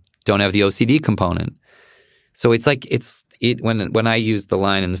don't have the OCD component. So it's like when I use the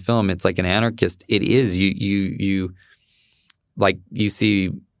line in the film, it's like an anarchist. It is you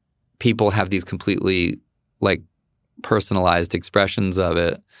see people have these completely like personalized expressions of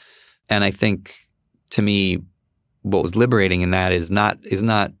it, and I think to me, what was liberating in that is not.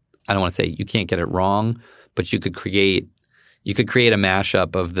 I don't want to say you can't get it wrong, but you could create a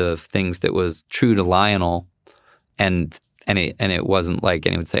mashup of the things that was true to Lionel, and it wasn't like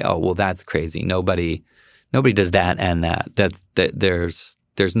anyone would say, oh well, that's crazy. Nobody does that and that.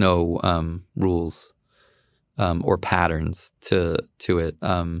 There's no rules or patterns to it.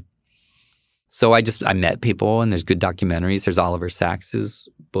 So I met people, and there's good documentaries. There's Oliver Sacks's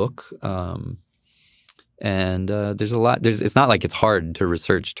book, and there's a lot. It's not like it's hard to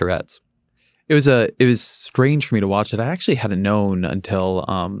research Tourette's. It was strange for me to watch it. I actually hadn't known until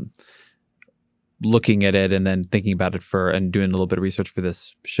looking at it and then thinking about it and doing a little bit of research for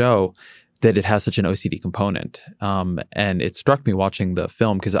this show that it has such an OCD component. And it struck me watching the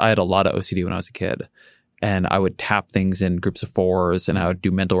film because I had a lot of OCD when I was a kid. And I would tap things in groups of 4s, and I would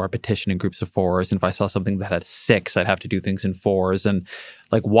do mental repetition in groups of 4s. And if I saw something that had 6, I'd have to do things in 4s. And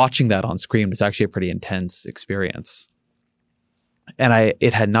like watching that on screen was actually a pretty intense experience. And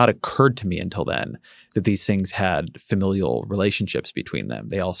it had not occurred to me until then that these things had familial relationships between them.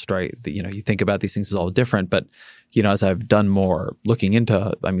 They all strike, you think about these things as all different, but, as I've done more looking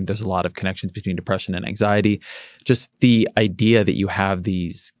into, there's a lot of connections between depression and anxiety. Just the idea that you have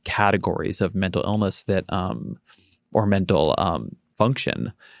these categories of mental illness that, or mental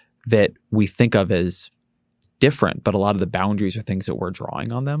function that we think of as different, but a lot of the boundaries are things that we're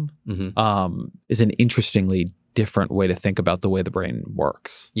drawing on them, is an interestingly different way to think about the way the brain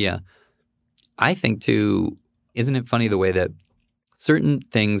works. Yeah. I think too, isn't it funny the way that certain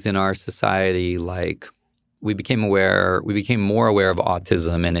things in our society, like we became more aware of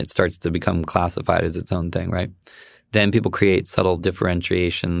autism, and it starts to become classified as its own thing, right? Then people create subtle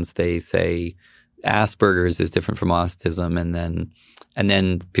differentiations. They say Asperger's is different from autism, and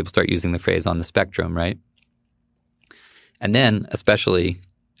then people start using the phrase on the spectrum, right? And then, especially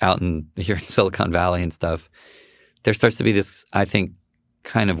out here in Silicon Valley and stuff, there starts to be this, I think,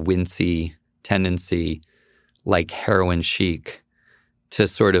 kind of wincy tendency, like heroin chic, to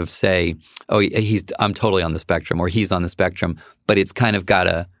sort of say, oh, I'm totally on the spectrum, or he's on the spectrum, but it's kind of got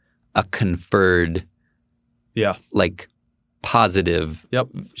a conferred, like positive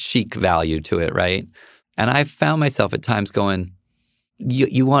chic value to it, right? And I found myself at times going,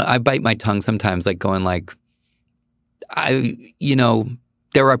 I bite my tongue sometimes, like going like,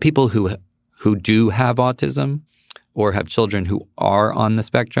 there are people who do have autism or have children who are on the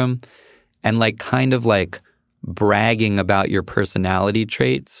spectrum, and like kind of like bragging about your personality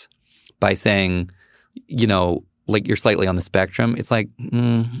traits by saying, like you're slightly on the spectrum. It's like,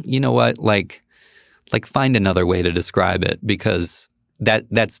 you know what, like find another way to describe it, because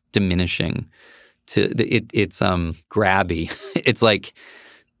that's diminishing. It's grabby. It's like,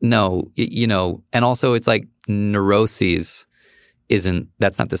 no, and also it's like neuroses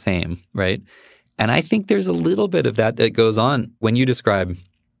that's not the same, right? And I think there's a little bit of that goes on when you describe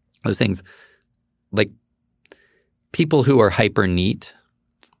those things. Like people who are hyper neat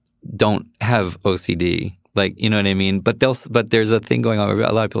don't have OCD. Like, you know what I mean? But there's a thing going on where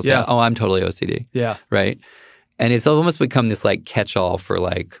a lot of people say, oh, I'm totally OCD. Yeah. Right? And it's almost become this like catch-all for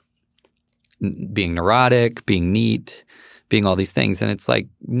like being neurotic, being neat, being all these things. And it's like,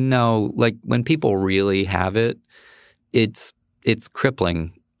 no, like when people really have it, it's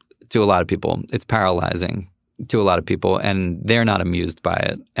crippling to a lot of people. It's paralyzing to a lot of people, and they're not amused by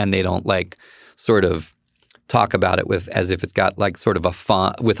it. And they don't like sort of talk about it as if it's got like sort of a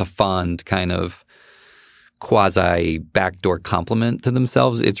fond kind of quasi backdoor compliment to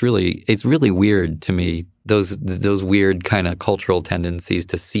themselves. It's really weird to me, those weird kind of cultural tendencies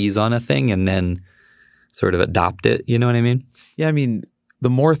to seize on a thing and then sort of adopt it. You know what I mean? Yeah, I mean, the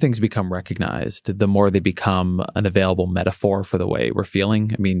more things become recognized, the more they become an available metaphor for the way we're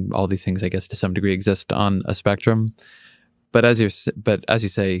feeling. I mean, all these things, I guess, to some degree exist on a spectrum. But as you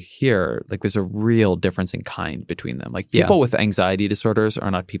say here, like there's a real difference in kind between them. Like people with anxiety disorders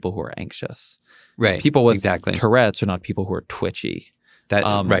are not people who are anxious. Right. People with Tourette's are not people who are twitchy.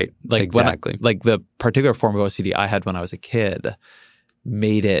 Right. Like exactly. Like the particular form of OCD I had when I was a kid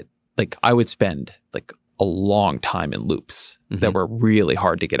made it like I would spend like a long time in loops that were really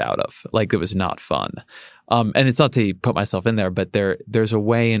hard to get out of. Like it was not fun. And it's not to put myself in there, but there's a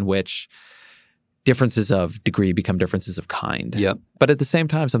way in which differences of degree become differences of kind. Yep. But at the same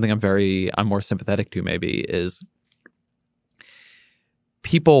time, something I'm more sympathetic to maybe is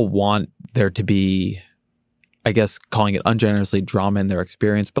people want there to be, I guess, calling it ungenerously, drama in their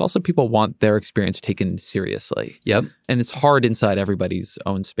experience, but also people want their experience taken seriously. Yep. And it's hard inside everybody's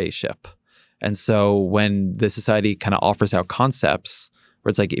own spaceship. And so when the society kind of offers out concepts where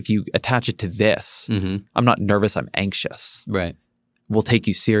it's like, if you attach it to this, I'm not nervous, I'm anxious. Right. We'll take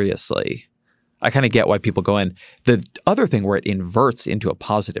you seriously. I kind of get why people go in. The other thing where it inverts into a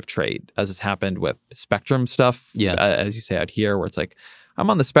positive trait, as has happened with spectrum stuff, as you say out here, where it's like, I'm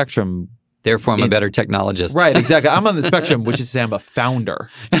on the spectrum. Therefore, I'm a better technologist. Right, exactly. I'm on the spectrum, which is to say I'm a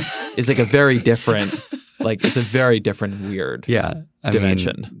founder. It's like a very different, it's a very different weird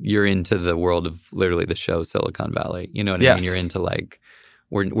dimension. I mean, you're into the world of literally the show Silicon Valley. You know what I mean? You're into like,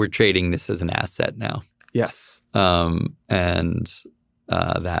 we're trading this as an asset now. Yes. That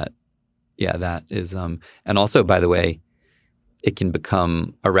is, and also, by the way, it can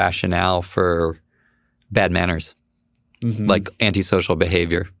become a rationale for bad manners, like antisocial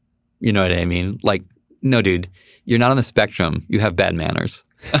behavior. You know what I mean? Like, no, dude, you're not on the spectrum. You have bad manners.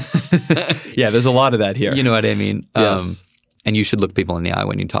 Yeah, there's a lot of that here. You know what I mean? Yes. And you should look people in the eye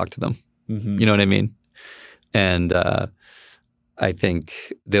when you talk to them. You know what I mean? And I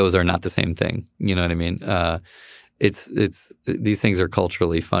think those are not the same thing. You know what I mean? It's these things are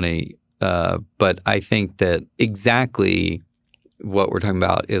culturally funny. But I think that exactly what we're talking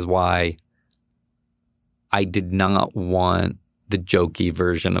about is why I did not want the jokey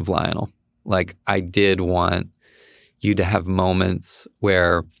version of Lionel. Like I did want you to have moments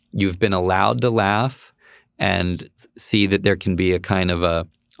where you've been allowed to laugh and see that there can be a kind of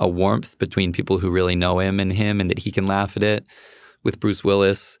a warmth between people who really know him and that he can laugh at it. With Bruce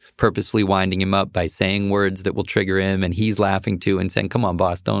Willis purposefully winding him up by saying words that will trigger him, and he's laughing too and saying, "Come on,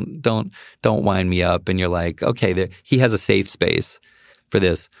 boss, don't wind me up." And you're like, okay, he has a safe space for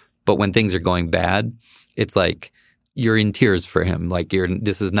this. But when things are going bad, it's like you're in tears for him. Like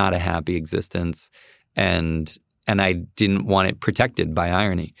this is not a happy existence, and I didn't want it protected by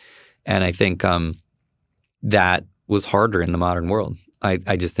irony. And I think that was harder in the modern world.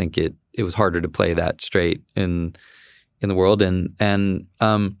 I just think it was harder to play that straight in the world. And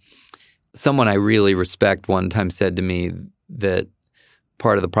someone I really respect one time said to me that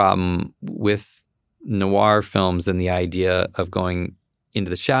part of the problem with noir films and the idea of going into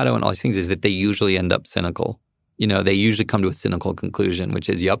the shadow and all these things is that they usually end up cynical. You know, they usually come to a cynical conclusion, which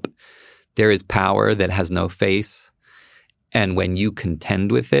is, yup, there is power that has no face. And when you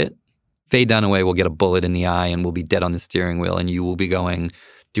contend with it, Faye Dunaway will get a bullet in the eye and will be dead on the steering wheel, and you will be going,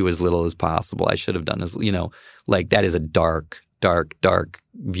 do as little as possible. I should have done as, like that is a dark, dark, dark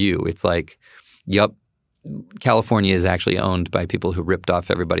view. It's like, yup, California is actually owned by people who ripped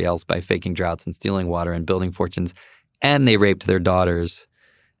off everybody else by faking droughts and stealing water and building fortunes, and they raped their daughters,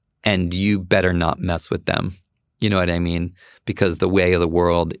 and you better not mess with them. You know what I mean? Because the way of the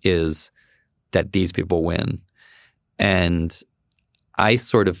world is that these people win. And I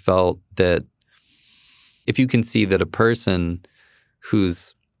sort of felt that if you can see that a person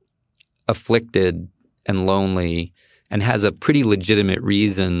who's afflicted and lonely and has a pretty legitimate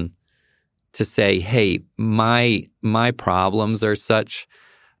reason to say, hey, my problems are such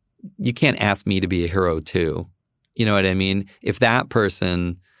you can't ask me to be a hero too. You know what I mean? If that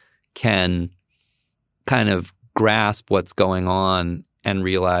person can kind of grasp what's going on and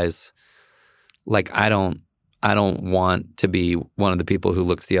realize, like, I don't want to be one of the people who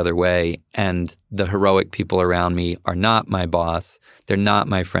looks the other way, and the heroic people around me are not my boss. They're not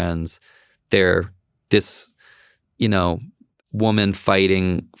my friends. They're this, woman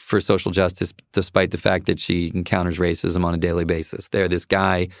fighting for social justice despite the fact that she encounters racism on a daily basis. They're this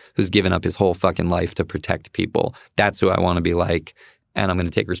guy who's given up his whole fucking life to protect people. That's who I want to be like, and I'm going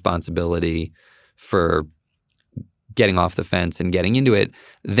to take responsibility for getting off the fence and getting into it.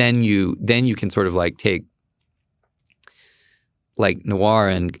 Then you can sort of like take like noir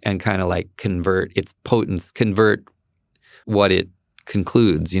and kind of like convert its potence, convert what it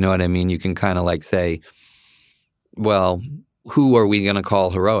concludes. You know what I mean? You can kind of like say, well, who are we going to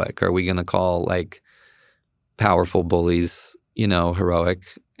call heroic? Are we going to call like powerful bullies, heroic?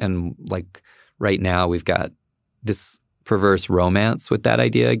 And like right now we've got this perverse romance with that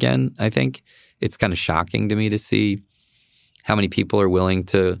idea again. I think it's kind of shocking to me to see how many people are willing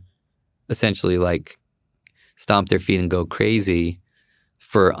to essentially like stomp their feet and go crazy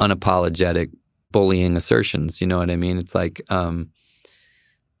for unapologetic bullying assertions. You know what I mean? It's like, and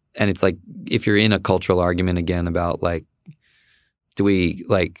it's like if you're in a cultural argument again about like, do we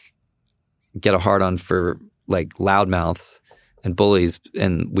like get a hard-on for like loudmouths and bullies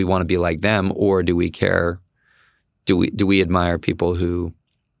and we want to be like them, or do we care? Do we admire people who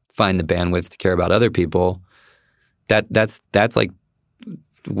find the bandwidth to care about other people? That's like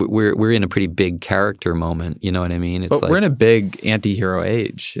we're in a pretty big character moment. You know what I mean? But we're in a big anti-hero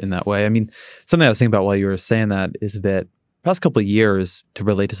age in that way. I mean, something I was thinking about while you were saying that is that past couple of years, to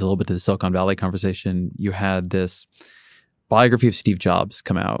relate this a little bit to the Silicon Valley conversation, you had this biography of Steve Jobs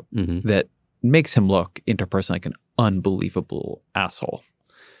come out that makes him look interpersonally like an unbelievable asshole.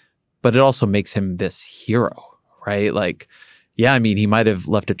 But it also makes him this hero, right? Like, yeah, I mean, he might have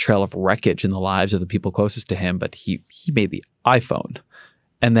left a trail of wreckage in the lives of the people closest to him, but he made the iPhone.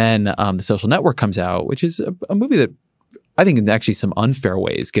 And then The Social Network comes out, which is a movie that I think in actually some unfair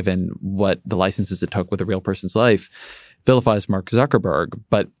ways, given what the licenses it took with a real person's life, vilifies Mark Zuckerberg.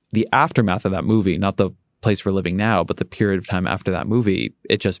 But the aftermath of that movie, not the place we're living now, but the period of time after that movie,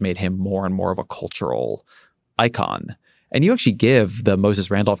 it just made him more and more of a cultural icon. And you actually give the Moses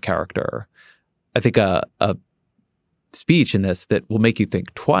Randolph character, I think, a speech in this that will make you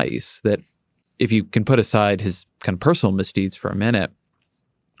think twice, that if you can put aside his kind of personal misdeeds for a minute,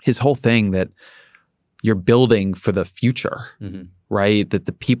 his whole thing that you're building for the future, right? That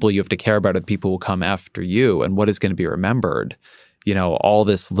the people you have to care about are the people who will come after you, and what is going to be remembered. All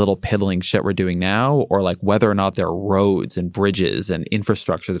this little piddling shit we're doing now, or like whether or not there are roads and bridges and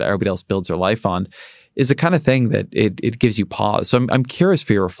infrastructure that everybody else builds their life on, is the kind of thing that it gives you pause. So I'm curious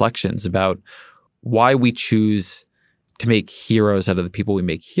for your reflections about why we choose to make heroes out of the people we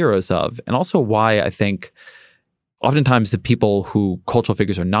make heroes of, and also why I think oftentimes the people who cultural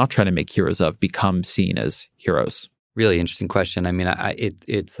figures are not trying to make heroes of become seen as heroes. Really interesting question. I mean,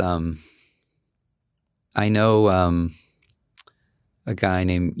 I know a guy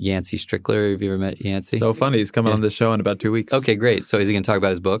named Yancey Strickler. Have you ever met Yancey? So funny. He's coming on this show in about 2 weeks. Okay, great. So is he going to talk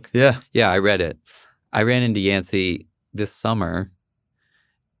about his book? Yeah. Yeah, I read it. I ran into Yancey this summer.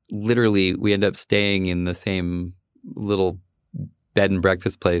 Literally, we ended up staying in the same little bed and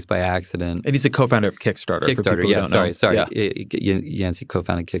breakfast place by accident. And he's a co-founder of Kickstarter. Kickstarter, yeah. Sorry. Yeah. Yancey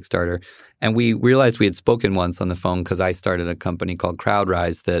co-founded Kickstarter. And we realized we had spoken once on the phone because I started a company called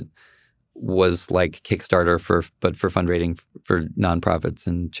CrowdRise that was like Kickstarter but for fundraising for nonprofits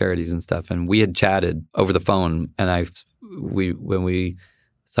and charities and stuff. And we had chatted over the phone, and when we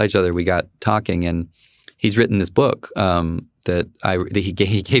saw each other, we got talking, and he's written this book that he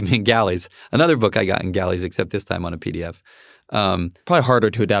gave me in Galleys. Another book I got in Galleys, except this time on a PDF. Probably harder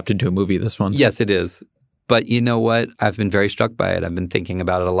to adapt into a movie, this one. Yes, it is. But you know what? I've been very struck by it. I've been thinking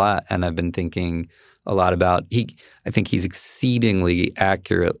about it a lot, and I've been thinking a lot about I think he's exceedingly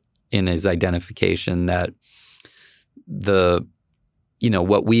accurate in his identification that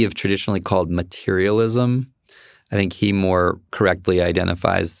what we have traditionally called materialism, I think he more correctly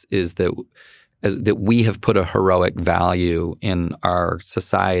identifies is that we have put a heroic value in our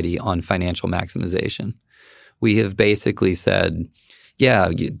society on financial maximization. We have basically said, yeah,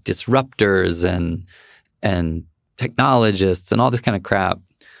 disruptors and technologists and all this kind of crap.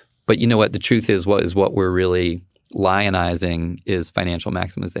 But you know what? The truth is what we're really lionizing is financial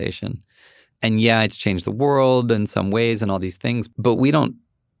maximization. And yeah, it's changed the world in some ways and all these things, but we don't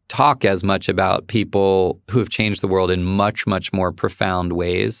talk as much about people who have changed the world in much, much more profound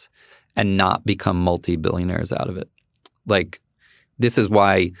ways and not become multi-billionaires out of it. Like this is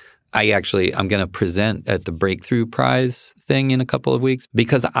why I'm going to present at the Breakthrough Prize thing in a couple of weeks,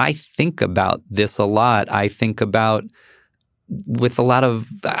 because I think about this a lot. I think about with a lot of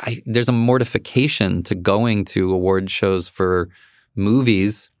there's a mortification to going to award shows for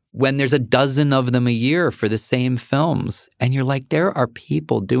movies when there's a dozen of them a year for the same films. And you're like, there are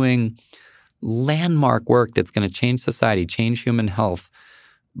people doing landmark work that's going to change society, change human health,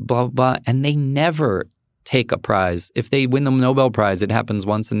 blah, blah, and they never take a prize. If they win the Nobel Prize, it happens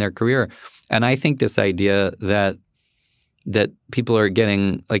once in their career. And I think this idea that people are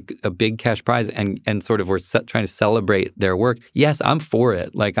getting like a big cash prize and sort of we're trying to celebrate their work. Yes, I'm for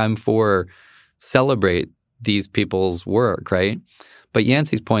it. Like I'm for celebrate these people's work, right? But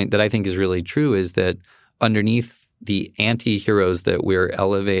Yancey's point that I think is really true is that underneath the anti-heroes that we're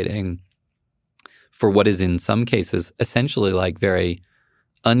elevating for what is in some cases essentially like very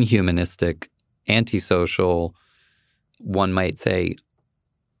unhumanistic, antisocial, one might say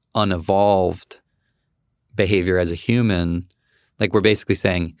unevolved behavior as a human, like we're basically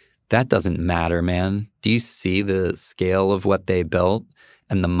saying, that doesn't matter, man. Do you see the scale of what they built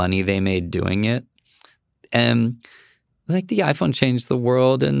and the money they made doing it? And like the iPhone changed the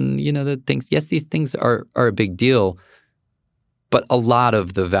world and, the things, yes, these things are a big deal, but a lot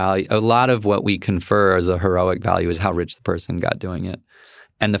of the value, a lot of what we confer as a heroic value is how rich the person got doing it.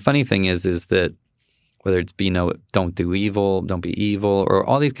 And the funny thing is that whether it's don't do evil, don't be evil, or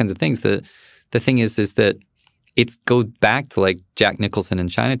all these kinds of things, the thing is that it goes back to like Jack Nicholson in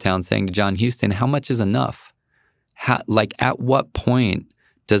Chinatown saying to John Huston, how much is enough? At what point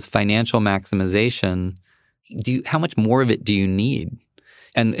does financial maximization, how much more of it do you need?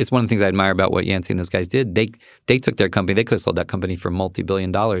 And it's one of the things I admire about what Yancey and those guys did. They took their company, they could have sold that company for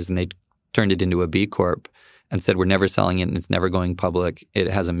multi-billion dollars and they turned it into a B Corp and said, we're never selling it and it's never going public. It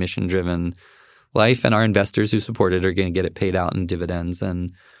has a mission-driven life and our investors who support it are going to get it paid out in dividends.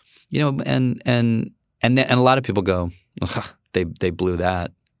 And, and a lot of people go, they blew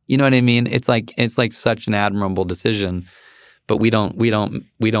that. You know what I mean? It's like such an admirable decision, but we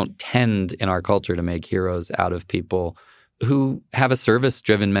don't tend in our culture to make heroes out of people who have a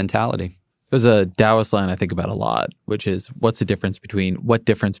service-driven mentality. There's a Taoist line I think about a lot, which is what difference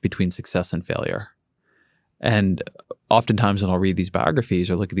between success and failure? And oftentimes when I'll read these biographies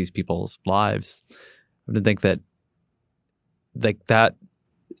or look at these people's lives, I would think that that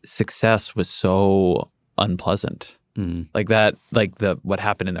success was so unpleasant. What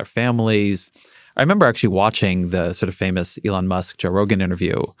happened in their families. I remember actually watching the sort of famous Elon Musk Joe Rogan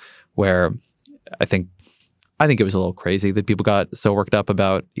interview where I think it was a little crazy that people got so worked up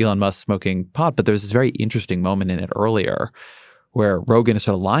about Elon Musk smoking pot, but there was this very interesting moment in it earlier where Rogan is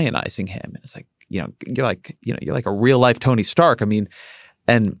sort of lionizing him. And it's like, you're like a real life Tony Stark. I mean,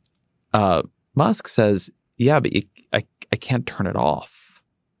 and Musk says, yeah, but I can't turn it off.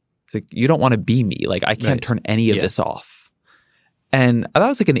 It's like, you don't want to be me. Like I can't turn any of this off. And that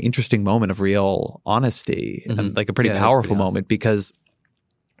was like an interesting moment of real honesty and like a pretty powerful moment because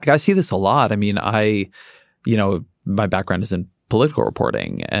like, I see this a lot. I mean, my background is in political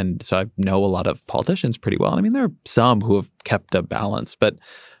reporting. And so I know a lot of politicians pretty well. I mean, there are some who have kept a balance, but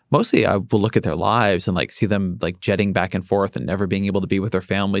mostly I will look at their lives and like see them like jetting back and forth and never being able to be with their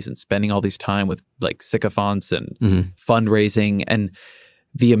families and spending all these time with like sycophants and fundraising and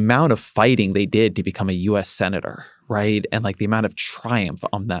the amount of fighting they did to become a U.S. senator, right? And like the amount of triumph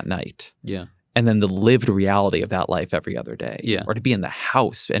on that night. Yeah. And then the lived reality of that life every other day. Yeah. Or to be in the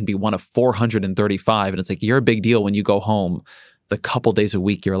House and be one of 435. And it's like, you're a big deal when you go home. The couple days a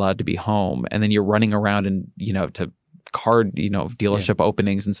week you're allowed to be home. And then you're running around and, to card, dealership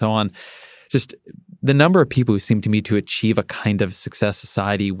openings and so on. Just the number of people who seem to me to achieve a kind of success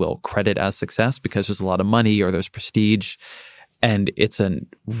society will credit as success because there's a lot of money or there's prestige. And it's a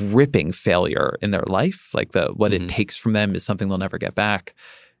ripping failure in their life. Like what it takes from them is something they'll never get back.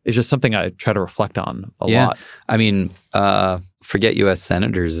 It's just something I try to reflect on a lot. I mean, forget U.S.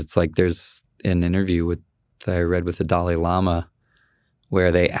 senators. It's like there's an interview that I read with the Dalai Lama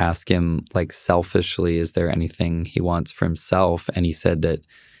where they ask him, like, selfishly, is there anything he wants for himself? And he said that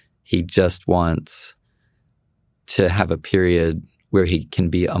he just wants to have a period where he can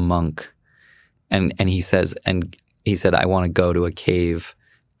be a monk. And he said, I want to go to a cave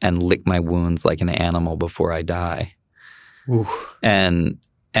and lick my wounds like an animal before I die. Ooh. And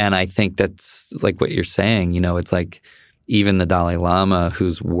I think that's like what you're saying, it's like even the Dalai Lama,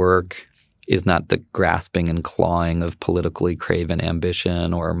 whose work is not the grasping and clawing of politically craven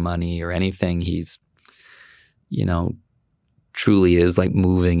ambition or money or anything. He's, truly is like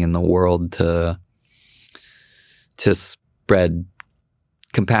moving in the world to spread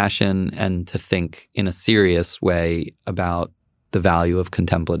compassion and to think in a serious way about the value of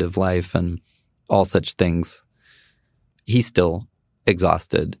contemplative life and all such things, he's still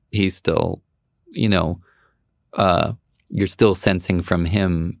exhausted. He's still, you're still sensing from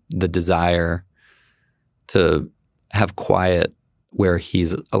him the desire to have quiet where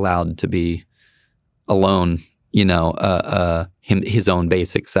he's allowed to be alone, his own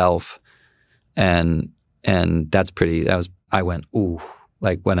basic self. And I went, ooh,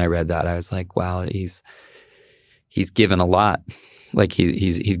 like when I read that, I was like, wow, he's given a lot. Like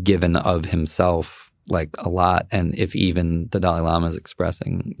he's given of himself like a lot. And if even the Dalai Lama is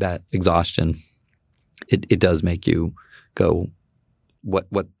expressing that exhaustion, it does make you go, what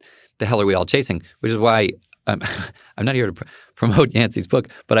the hell are we all chasing? Which is why I'm not here to promote Yancey's book,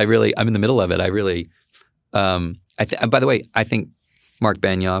 but I'm in the middle of it. I really, by the way, I think Mark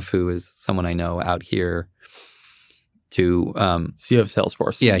Benioff, who is someone I know out here, CEO of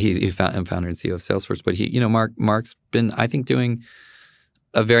Salesforce. Yeah, he's founder and CEO of Salesforce. But Mark's been, I think, doing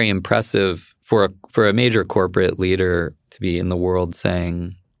a very impressive for a major corporate leader to be in the world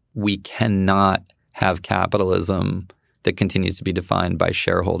saying we cannot have capitalism that continues to be defined by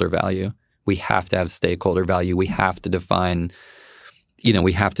shareholder value. We have to have stakeholder value. We have to define,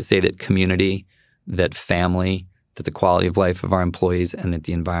 we have to say that community, that family, that the quality of life of our employees, and that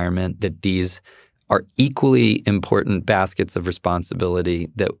the environment, that these are equally important baskets of responsibility,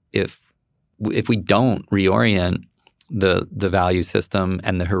 that if we don't reorient the value system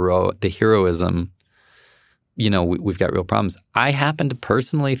and the heroism, we've got real problems. I happen to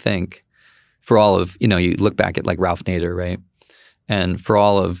personally think, for all of, you look back at like Ralph Nader, right? And for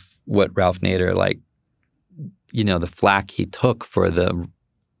all of what Ralph Nader, the flack he took for the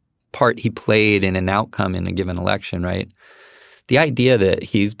part he played in an outcome in a given election, right? The idea that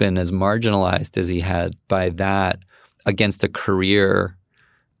he's been as marginalized as he had by that against a career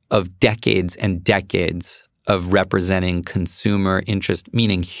of decades and decades of representing consumer interest,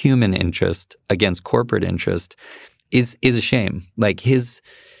 meaning human interest against corporate interest, is a shame. Like his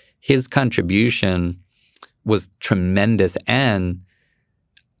contribution was tremendous, and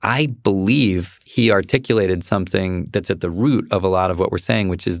I believe he articulated something that's at the root of a lot of what we're saying,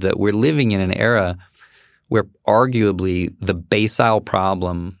 which is that we're living in an era where arguably the basile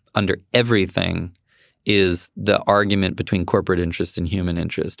problem under everything is the argument between corporate interest and human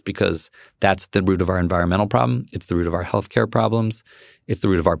interest, because that's the root of our environmental problem. It's the root of our healthcare problems. It's the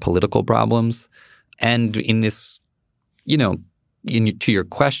root of our political problems. And in this, to your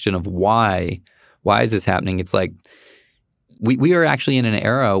question of why is this happening? It's like we are actually in an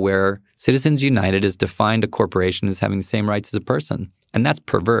era where Citizens United has defined a corporation as having the same rights as a person. And that's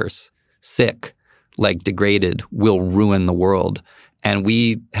perverse, sick, degraded, will ruin the world. And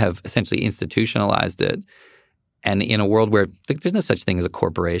we have essentially institutionalized it. And in a world where there's no such thing as a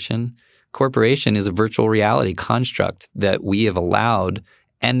corporation. Corporation is a virtual reality construct that we have allowed,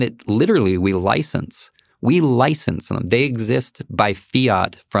 and that literally we license. We license them. They exist by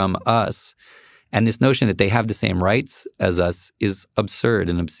fiat from us. And this notion that they have the same rights as us is absurd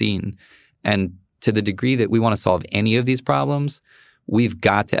and obscene. And to the degree that we want to solve any of these problems, we've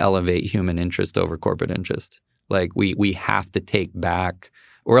got to elevate human interest over corporate interest. We have to take back,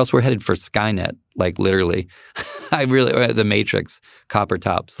 or else we're headed for Skynet, literally. The Matrix, copper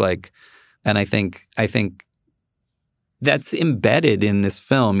tops, and I think that's embedded in this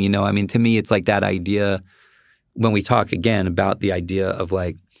film. To me, it's like that idea when we talk again about the idea of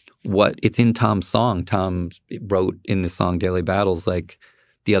what it's in Tom's song. Tom wrote in the song Daily Battles,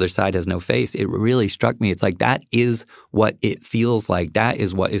 the other side has no face. It really struck me. It's that is what it feels like. That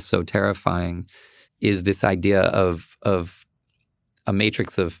is what is so terrifying, is this idea of a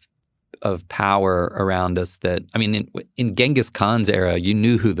matrix of power around us that, in Genghis Khan's era, you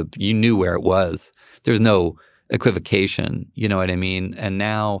knew where it was. There's no equivocation, you know what I mean? And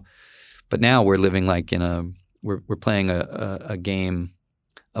now we're living we're playing a game,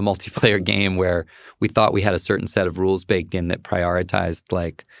 a multiplayer game where we thought we had a certain set of rules baked in that prioritized,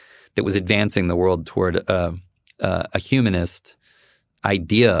 that was advancing the world toward a humanist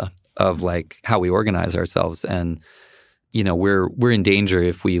idea of how we organize ourselves. And, we're in danger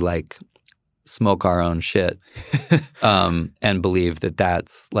if we smoke our own shit and believe that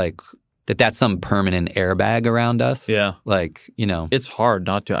that's some permanent airbag around us. Yeah. It's hard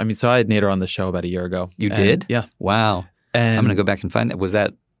not to. So I had Nader on the show about a year ago. You did? Yeah. Wow. And I'm going to go back and find that. Was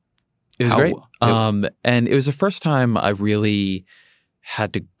that? It was great. And it was the first time I really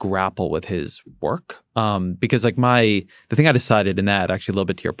had to grapple with his work. Because the thing I decided in that, actually a little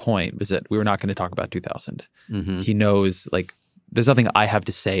bit to your point, was that we were not going to talk about 2000. Mm-hmm. He knows there's nothing I have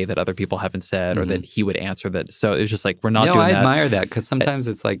to say that other people haven't said, or that he would answer that. So it was just we're not doing that. I admire that, because sometimes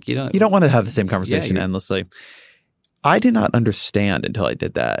it's you don't want to have the same conversation endlessly. I did not understand until I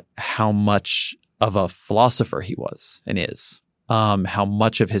did that how much of a philosopher he was and is. How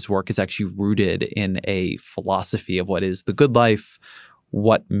much of his work is actually rooted in a philosophy of what is the good life,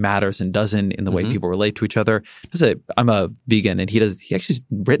 what matters and doesn't in the way people relate to each other. I'm a vegan, and he actually has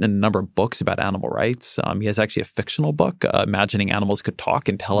written a number of books about animal rights. He has actually a fictional book, imagining animals could talk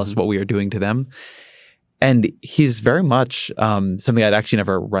and tell us what we are doing to them. And he's very much something I'd actually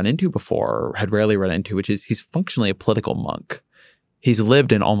never run into before, or had rarely run into, which is he's functionally a political monk. He's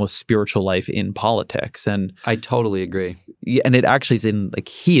lived an almost spiritual life in politics. And I totally agree. Yeah, and it actually is in, like,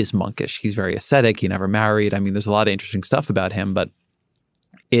 he is monkish. He's very ascetic. He never married. I mean, there's a lot of interesting stuff about him, but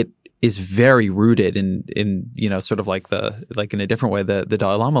it is very rooted in sort of like in a different way, the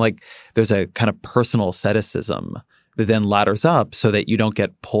Dalai Lama, like there's a kind of personal asceticism that then ladders up so that you don't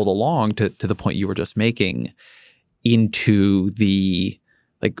get pulled along to the point you were just making into the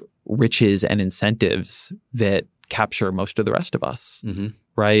like riches and incentives that capture most of the rest of us.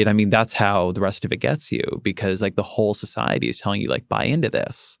 Right? I mean, that's how the rest of it gets you, because like the whole society is telling you like buy into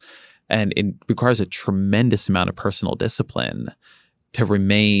this, and it requires a tremendous amount of personal discipline to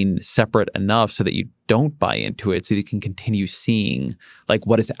remain separate enough so that you don't buy into it, so you can continue seeing like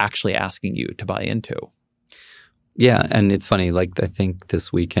what it's actually asking you to buy into. Yeah, and it's funny, like I think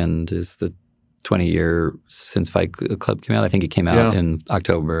this weekend is the 20-year since Fight Club came out. I think it came out in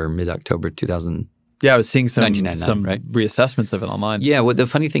mid-October 2000. Yeah, I was seeing some right? reassessments of it online. Yeah, well, the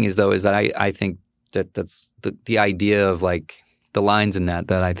funny thing is though is that I think that's the idea of like the lines in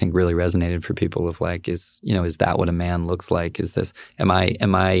that I think really resonated for people of like is that what a man looks like? Is this am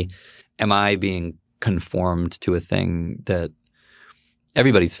I being conformed to a thing that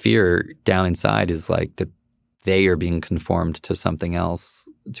everybody's fear down inside is like that they are being conformed to something else,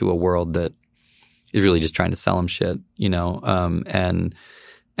 to a world that is really just trying to sell them shit, and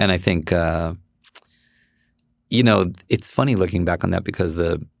I think it's funny looking back on that because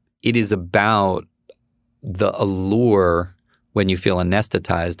it is about the allure when you feel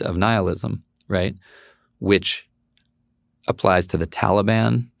anesthetized of nihilism, right? Which applies to the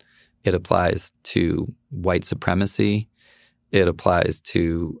Taliban. It applies to white supremacy. It applies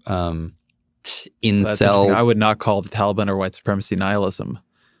to incel. I would not call the Taliban or white supremacy nihilism.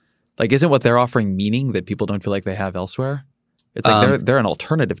 Like, isn't what they're offering meaning that people don't feel like they have elsewhere? It's like they're an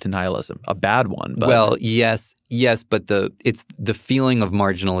alternative to nihilism, a bad one. But. Well, yes, but it's the feeling of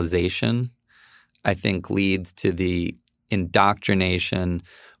marginalization, I think, leads to the indoctrination.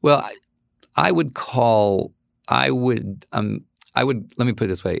 Well, let me put it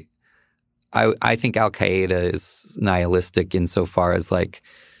this way. I think Al-Qaeda is nihilistic insofar as like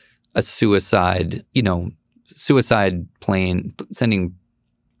a suicide plane, sending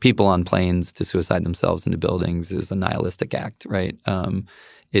people on planes to suicide themselves into buildings is a nihilistic act, right?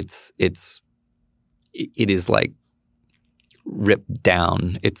 It is like ripped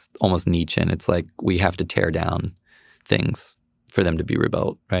down. It's almost Nietzschean. It's like we have to tear down things for them to be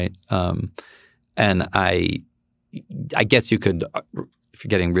rebuilt, right? And I guess you could, if you're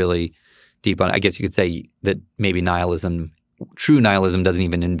getting really deep on it, I guess you could say that maybe true nihilism doesn't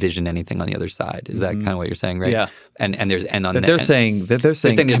even envision anything on the other side. Is that kind of what you're saying, right? Yeah. They're saying there's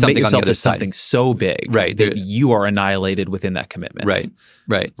something on the other side, something so big, right, that you are annihilated within that commitment, right.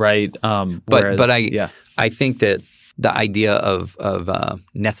 I think that the idea of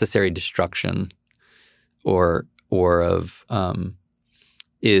necessary destruction, or of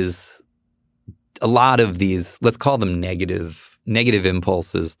is a lot of these. Let's call them negative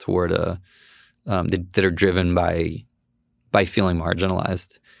impulses toward that are driven by feeling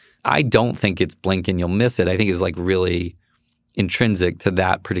marginalized. I don't think it's blink and you'll miss it. I think it's like really intrinsic to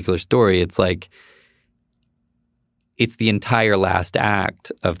that particular story. It's like it's the entire last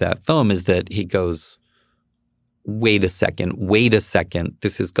act of that film is that he goes, wait a second,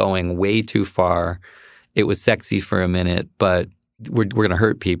 this is going way too far. It was sexy for a minute, but we're going to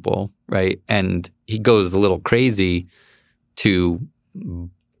hurt people, right? And he goes a little crazy to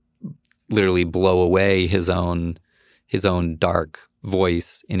literally blow away his own dark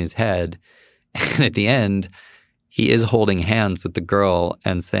voice in his head. And at the end, he is holding hands with the girl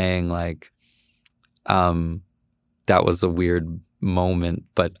and saying like, that was a weird moment,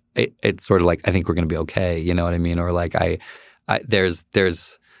 but it's sort of like, I think we're going to be okay. You know what I mean? Or like I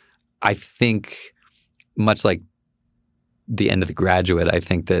think much like the end of The Graduate, I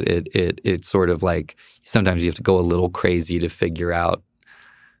think that it's sort of like sometimes you have to go a little crazy to figure out,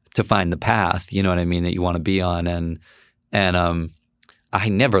 to find the path, you know what I mean, that you want to be on. And I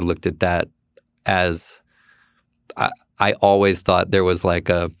never looked at that as I always thought there was like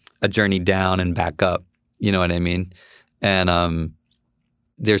a journey down and back up, you know what I mean? And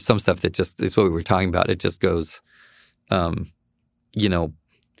there's some stuff that just is what we were talking about. It just goes you know,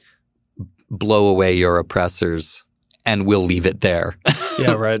 blow away your oppressors and we'll leave it there.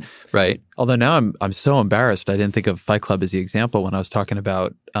 Yeah, right. Right. Although now I'm so embarrassed. I didn't think of Fight Club as the example when I was talking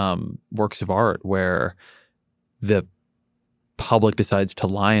about works of art where the public decides to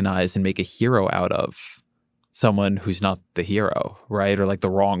lionize and make a hero out of someone who's not the hero, right? Or like the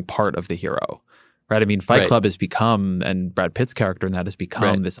wrong part of the hero, right? I mean, Fight Club has become, and Brad Pitt's character in that has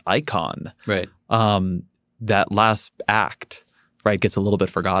become this icon. Right. That last act, right, gets a little bit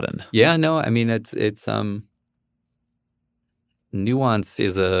forgotten. Yeah, no, I mean, it's nuance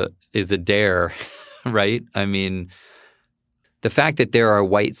is a dare, right? I mean, the fact that there are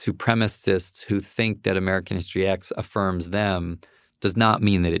white supremacists who think that American History X affirms them does not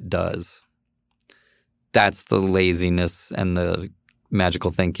mean that it does. That's the laziness and the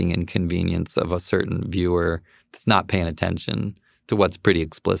magical thinking and convenience of a certain viewer that's not paying attention to what's pretty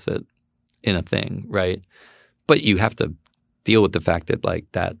explicit in a thing, right? But you have to deal with the fact that like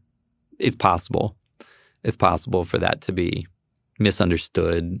that it's possible. It's possible for that to be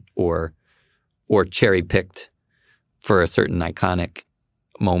misunderstood or cherry-picked for a certain iconic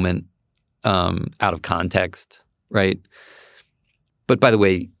moment out of context, right? But by the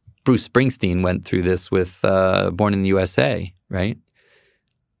way, Bruce Springsteen went through this with Born in the USA, right?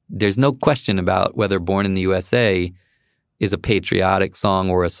 There's no question about whether Born in the USA is a patriotic song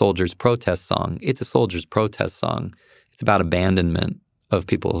or a soldier's protest song. It's a soldier's protest song. It's about abandonment of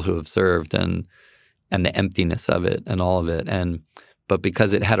people who have served and the emptiness of it and all of it. But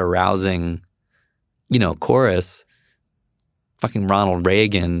because it had a rousing, chorus, fucking Ronald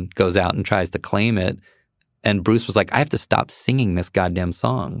Reagan goes out and tries to claim it. And Bruce was like, I have to stop singing this goddamn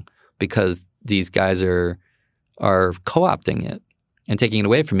song because these guys are co-opting it and taking it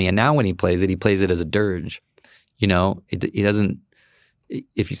away from me. And now when he plays it as a dirge. He doesn't.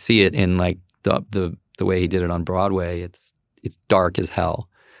 If you see it in like the way he did it on Broadway, it's dark as hell,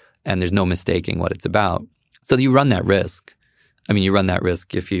 and there's no mistaking what it's about. So you run that risk. I mean, you run that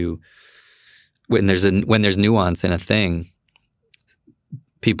risk when there's nuance in a thing.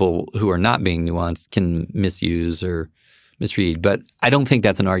 People who are not being nuanced can misuse or misread. But I don't think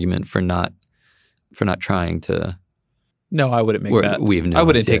that's an argument for not trying to. No, I wouldn't make that. I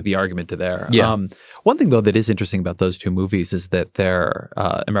wouldn't take the argument to there. Yeah. One thing, though, that is interesting about those two movies is that they're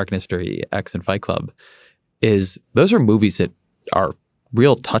American History X and Fight Club is those are movies that are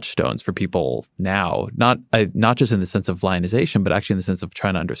real touchstones for people now, not just in the sense of lionization, but actually in the sense of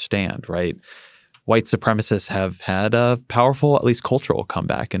trying to understand, right? White supremacists have had a powerful, at least cultural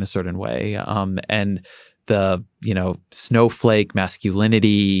comeback in a certain way. And the, snowflake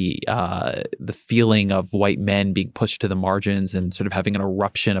masculinity, the feeling of white men being pushed to the margins and sort of having an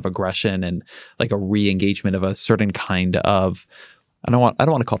eruption of aggression and like a re-engagement of a certain kind of, I don't want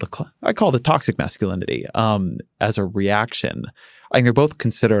to call it I call it toxic masculinity as a reaction. I think they're both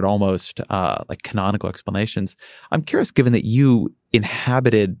considered almost like canonical explanations. I'm curious, given that you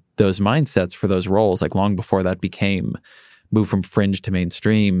inhabited those mindsets for those roles, like long before that moved from fringe to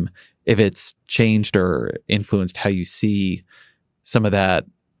mainstream, if it's changed or influenced how you see some of that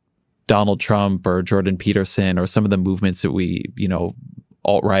Donald Trump or Jordan Peterson or some of the movements that we,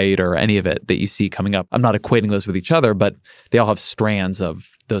 alt-right or any of it that you see coming up. I'm not equating those with each other, but they all have strands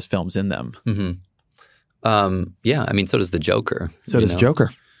of those films in them. Mm-hmm. Yeah, I mean, so does the Joker. So does Joker.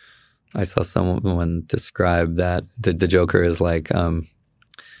 I saw someone describe that the Joker is like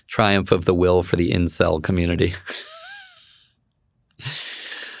triumph of the will for the incel community.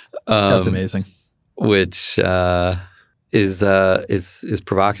 That's amazing. Which is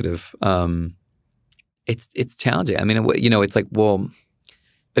provocative. It's challenging. I mean, it's like, well,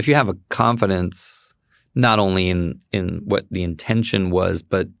 if you have a confidence not only in what the intention was,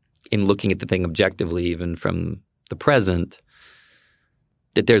 but in looking at the thing objectively, even from the present,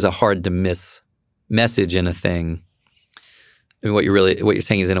 that there's a hard to miss message in a thing. I mean, what you're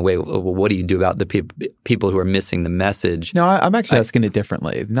saying is, in a way, well, what do you do about the people who are missing the message? No, I'm actually asking it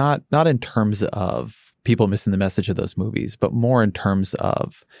differently. Not in terms of people missing the message of those movies, but more in terms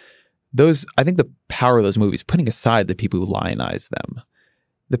of those. I think the power of those movies, putting aside the people who lionize them,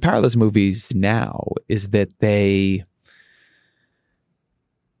 the power of those movies now is that they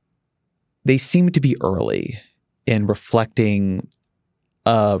seem to be early in reflecting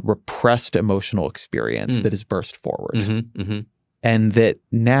a repressed emotional experience that has burst forward. Mm-hmm, mm-hmm. And that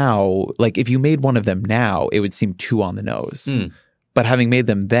now, like if you made one of them now, it would seem too on the nose. But having made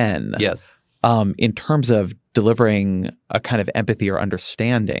them then, yes, in terms of delivering a kind of empathy or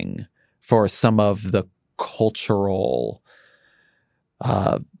understanding for some of the cultural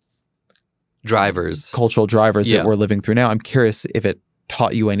drivers that we're living through now, I'm curious if it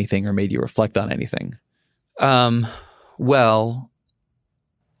taught you anything or made you reflect on anything. Well,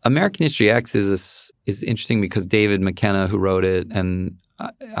 American History X is interesting because David McKenna, who wrote it, and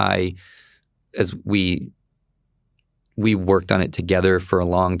I as we worked on it together for a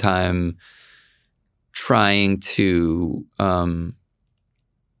long time, trying to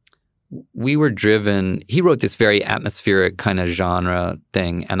we were driven. He wrote this very atmospheric kind of genre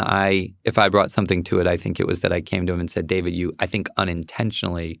thing, and if I brought something to it, I think it was that I came to him and said, David, I think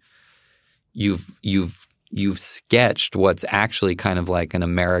unintentionally you've sketched what's actually kind of like an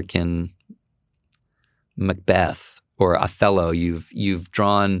American Macbeth or Othello. You've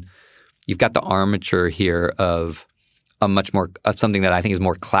got the armature here of a much more of something that I think is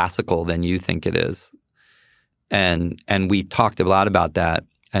more classical than you think it is. And we talked a lot about that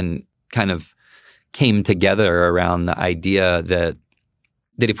and kind of came together around the idea that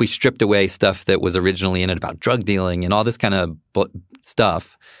if we stripped away stuff that was originally in it about drug dealing and all this kind of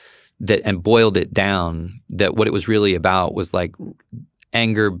stuff and boiled it down, that what it was really about was like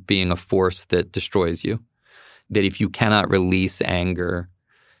anger being a force that destroys you. That if you cannot release anger,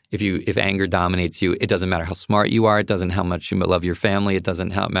 if anger dominates you, it doesn't matter how smart you are, it doesn't how much you love your family, it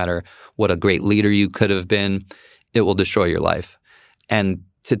doesn't matter what a great leader you could have been, it will destroy your life. And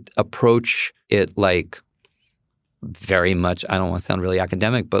to approach it like very much, I don't want to sound really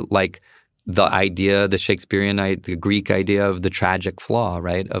academic, but like the idea, the Shakespearean, the Greek idea of the tragic flaw,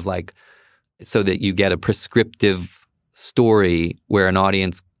 right? Of like, so that you get a prescriptive story where an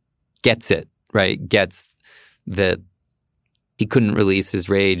audience gets it, right? Gets that he couldn't release his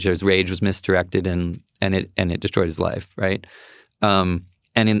rage was misdirected and it destroyed his life, right? And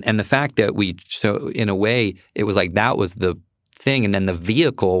the fact that so in a way it was like that was the thing, and then the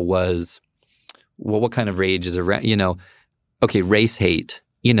vehicle was, well, what kind of rage is around? Okay, race hate,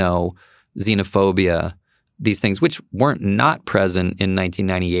 xenophobia, these things which weren't not present in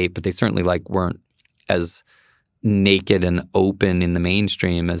 1998, but they certainly like weren't as naked and open in the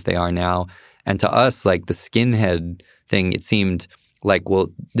mainstream as they are now. And to us, like the skinhead thing, it seemed like, well,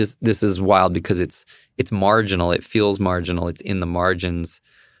 this is wild because it's marginal. It feels marginal. It's in the margins.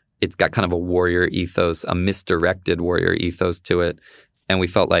 It's got kind of a warrior ethos, a misdirected warrior ethos to it. And we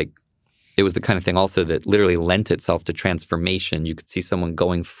felt like it was the kind of thing also that literally lent itself to transformation. You could see someone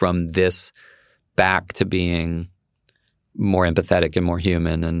going from this back to being more empathetic and more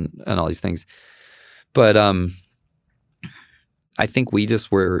human and all these things. But I think we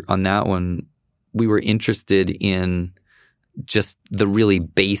just were on that one, we were interested in just the really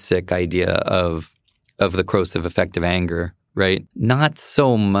basic idea of the corrosive effect of anger, right? Not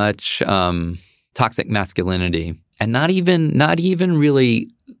so much toxic masculinity, and not even really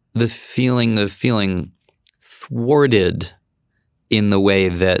the feeling of feeling thwarted in the way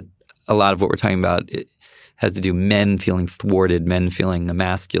that a lot of what we're talking about has to do in feeling thwarted, men feeling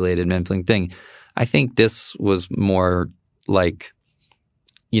emasculated, men feeling thing. I think this was more like,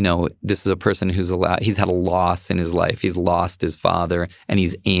 this is a person he's had a loss in his life. He's lost his father, and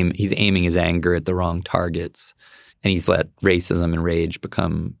he's aiming his anger at the wrong targets, and he's let racism and rage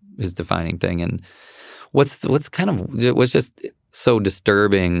become his defining thing. And what's just so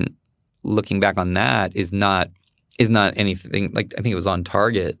disturbing looking back on that is not anything like, I think it was on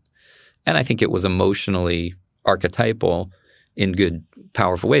target, and I think it was emotionally archetypal in good,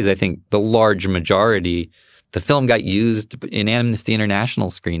 powerful ways. I think the large majority. The film got used in Amnesty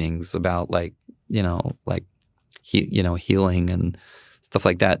International screenings about healing and stuff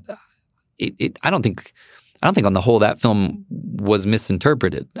like that. I don't think on the whole that film was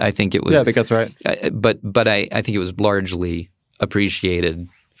misinterpreted. I think it was. Yeah, I think that's right. But I think it was largely appreciated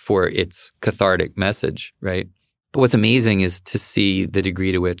for its cathartic message, right? But what's amazing is to see the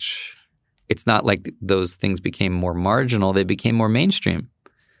degree to which it's not like those things became more marginal; they became more mainstream.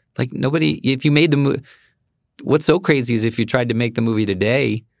 Like if you made the movie. What's so crazy is if you tried to make the movie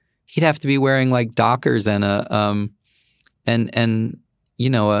today, he'd have to be wearing like Dockers and an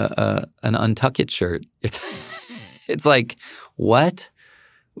Untuck It shirt. It's like, what?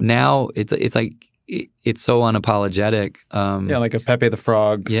 Now it's like it's so unapologetic. Like a Pepe the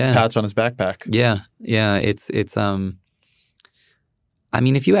Frog patch on his backpack. Yeah. It's I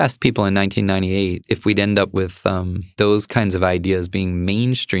mean, if you asked people in 1998 if we'd end up with those kinds of ideas being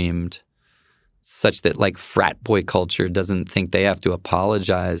mainstreamed, such that like frat boy culture doesn't think they have to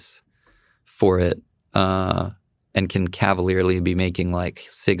apologize for it and can cavalierly be making like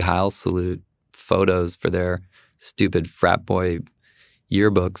Sig Heil salute photos for their stupid frat boy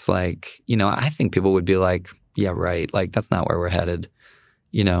yearbooks. Like, I think people would be like, yeah, right. Like, that's not where we're headed.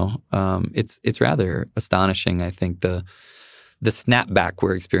 It's rather astonishing. I think the snapback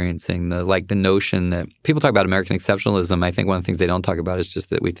we're experiencing, the notion that people talk about American exceptionalism. I think one of the things they don't talk about is just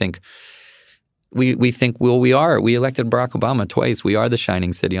that we think we think, well, we elected Barack Obama twice. We are the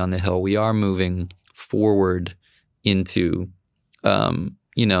shining city on the hill. We are moving forward into,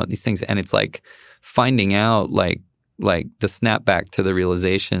 these things. And it's like finding out like the snapback to the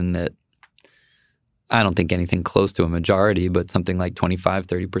realization that I don't think anything close to a majority, but something like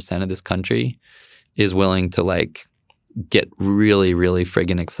 25-30% of this country is willing to like get really, really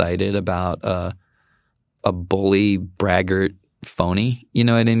friggin' excited about a bully, braggart phony, you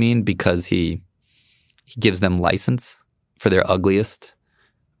know what I mean? Because he gives them license for their ugliest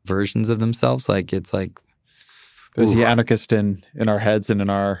versions of themselves. Like it's like there's the anarchist in our heads and in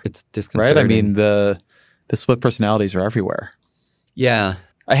our it's disconcerting. Right? I mean the split personalities are everywhere. Yeah.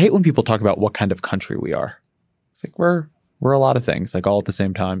 I hate when people talk about what kind of country we are. It's like we're a lot of things, like all at the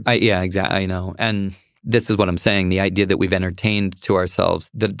same time. Yeah, exactly. I know. And this is what I'm saying. The idea that we've entertained to ourselves,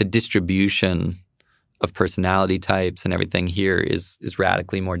 the distribution of personality types and everything here is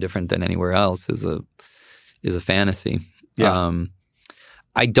radically more different than anywhere else is a fantasy. Yeah.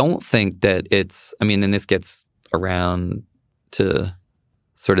 I don't think that it's, I mean, and this gets around to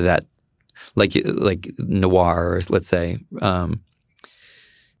sort of that, like noir, let's say.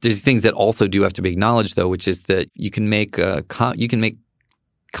 There's things that also do have to be acknowledged, though, which is that you can make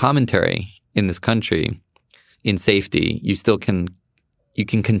commentary in this country in safety. You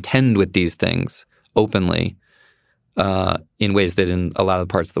can contend with these things openly in ways that in a lot of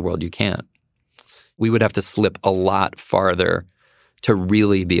parts of the world you can't. We would have to slip a lot farther to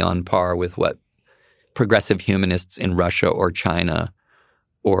really be on par with what progressive humanists in Russia or China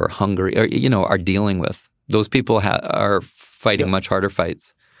or Hungary are dealing with. Those people are fighting much harder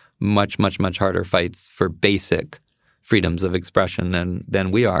fights, much, much, much harder fights for basic freedoms of expression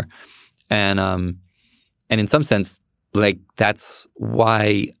than we are. And in some sense, like that's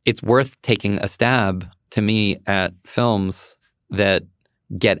why it's worth taking a stab to me at films that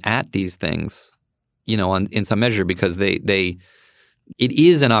get at these things, in some measure, because it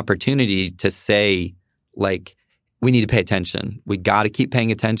is an opportunity to say, like, we need to pay attention. We got to keep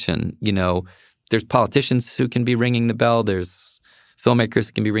paying attention. There's politicians who can be ringing the bell. There's filmmakers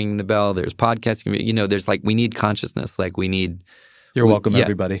who can be ringing the bell. There's podcasts. There's like, we need consciousness. Like we need. You're welcome,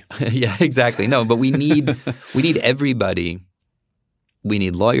 everybody. Yeah, exactly. No, but we need everybody. We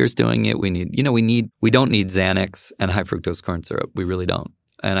need lawyers doing it. We don't need Xanax and high fructose corn syrup. We really don't.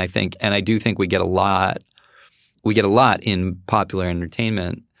 And I do think we get a lot in popular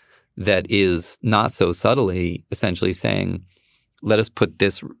entertainment that is not so subtly essentially saying, let us put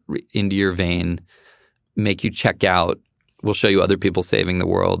this into your vein, make you check out. We'll show you other people saving the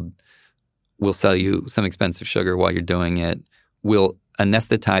world. We'll sell you some expensive sugar while you're doing it. We'll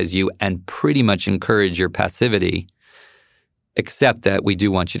anesthetize you and pretty much encourage your passivity, except that we do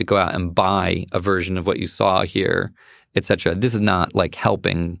want you to go out and buy a version of what you saw here, et cetera. This is not like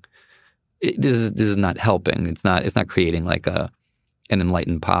helping. This is not helping. It's not creating like an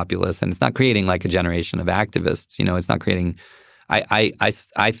enlightened populace, and it's not creating like a generation of activists. It's not creating. I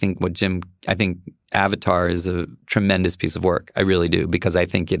think Avatar is a tremendous piece of work. I really do, because I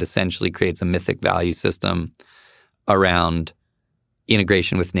think it essentially creates a mythic value system around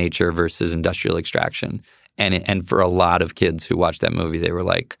integration with nature versus industrial extraction. And for a lot of kids who watched that movie, they were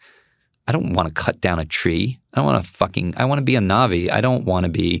like, I don't want to cut down a tree. I want to be a Na'vi. I don't want to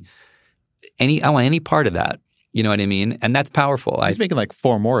be I want any part of that. You know what I mean? And that's powerful. He's making like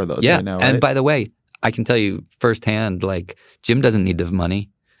 4 more of those right now, right? And by the way, I can tell you firsthand, like Jim doesn't need the money.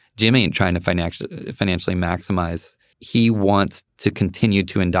 Jim ain't trying to financially maximize. He wants to continue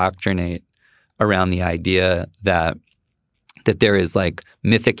to indoctrinate around the idea that there is like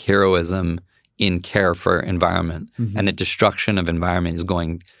mythic heroism in care for environment, and the destruction of environment is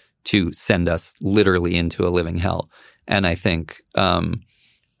going to send us literally into a living hell. And I think,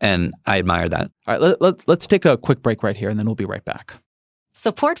 and I admire that. All right, let's take a quick break right here, and then we'll be right back.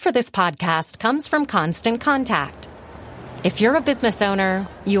 Support for this podcast comes from Constant Contact. If you're a business owner,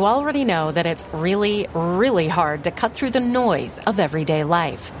 you already know that it's really, really hard to cut through the noise of everyday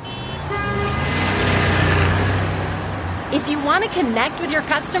life. If you want to connect with your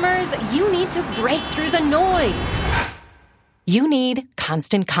customers, you need to break through the noise. You need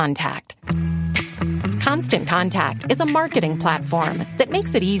Constant Contact. Constant Contact is a marketing platform that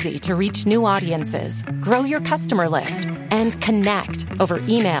makes it easy to reach new audiences, grow your customer list, and connect over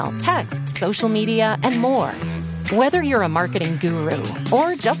email, text, social media, and more. Whether you're a marketing guru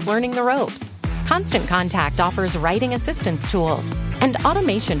or just learning the ropes, Constant Contact offers writing assistance tools and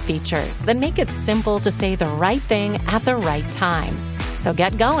automation features that make it simple to say the right thing at the right time. So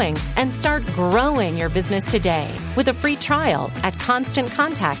get going and start growing your business today with a free trial at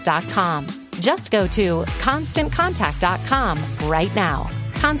ConstantContact.com. Just go to ConstantContact.com right now.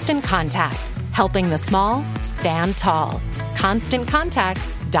 Constant Contact, helping the small stand tall.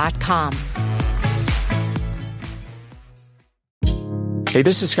 ConstantContact.com. Hey,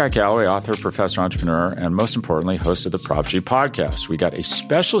 this is Scott Galloway, author, professor, entrepreneur, and most importantly, host of the Prop G podcast. We got a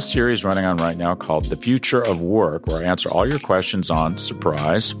special series running on right now called The Future of Work, where I answer all your questions on,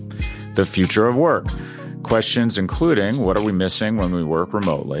 surprise, the future of work. Questions including, what are we missing when we work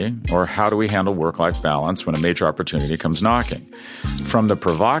remotely? Or how do we handle work-life balance when a major opportunity comes knocking? From the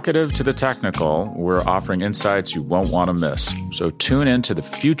provocative to the technical, we're offering insights you won't want to miss. So tune in to The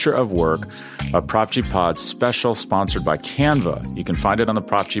Future of Work, a Prop G Pod special sponsored by Canva. You can find it on the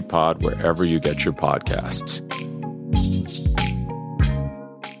Prop G Pod wherever you get your podcasts.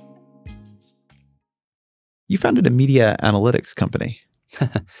 You founded a media analytics company.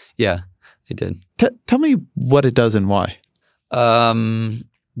 Yeah, I did. Tell me what it does and why.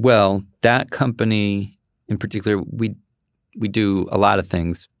 Well, that company in particular, we do a lot of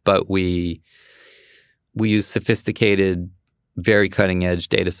things, but we use sophisticated, very cutting edge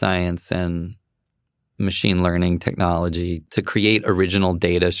data science and machine learning technology to create original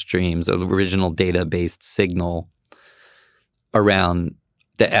data streams, original data-based signal around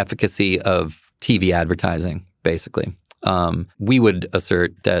the efficacy of TV advertising, basically. We would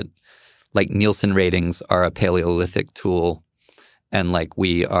assert that like Nielsen ratings are a Paleolithic tool and like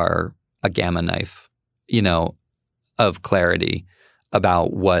we are a gamma knife, of clarity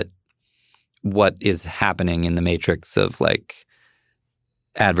about what is happening in the matrix of like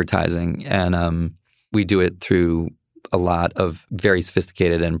advertising. And we do it through a lot of very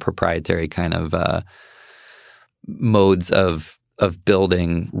sophisticated and proprietary kind of modes of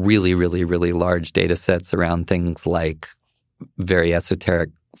building really, really, really large data sets around things like very esoteric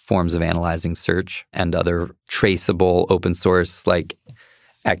forms of analyzing search and other traceable open source like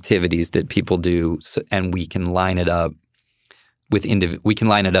activities that people do, and we can line it up with we can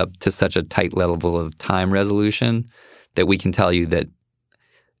line it up to such a tight level of time resolution that we can tell you that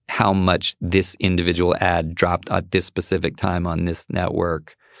how much this individual ad dropped at this specific time on this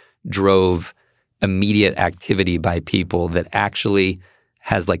network drove immediate activity by people that actually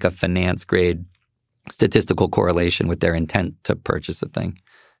has like a finance grade statistical correlation with their intent to purchase a thing.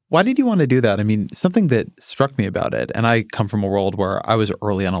 Why did you want to do that? I mean, something that struck me about it, and I come from a world where I was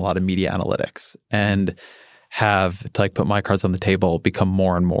early on a lot of media analytics and have, to like put my cards on the table, become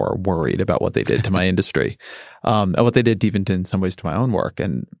more and more worried about what they did to my industry, and what they did even in some ways to my own work.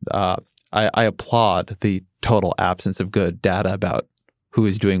 And I applaud the total absence of good data about who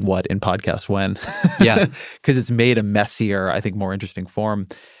is doing what in podcast when. Yeah. Because it's made a messier, I think, more interesting form.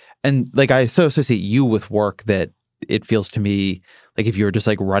 And like I so associate you with work that it feels to me like if you were just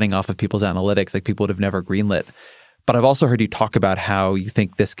like running off of people's analytics, like people would have never greenlit. But I've also heard you talk about how you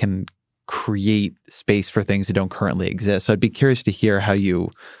think this can create space for things that don't currently exist. So I'd be curious to hear how you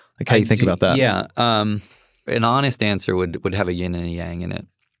think about that. Yeah. An honest answer would have a yin and a yang in it.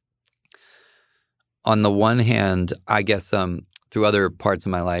 On the one hand, I guess through other parts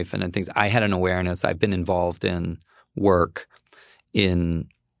of my life and things, I had an awareness. I've been involved in work in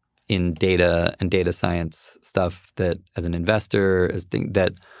data and data science stuff that as an investor,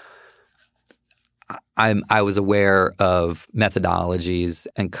 that I was aware of methodologies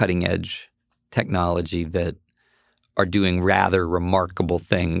and cutting edge technology that are doing rather remarkable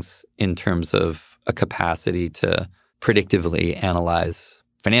things in terms of a capacity to predictively analyze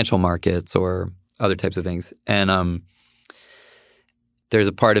financial markets or other types of things. And there's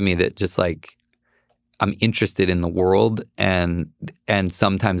a part of me that just like I'm interested in the world and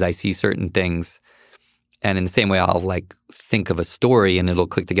sometimes I see certain things and in the same way I'll like think of a story and it'll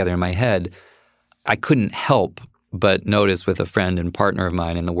click together in my head. I couldn't help but notice with a friend and partner of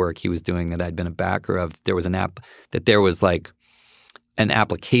mine in the work he was doing that I'd been a backer of, there was there was like an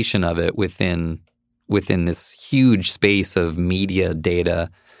application of it within this huge space of media data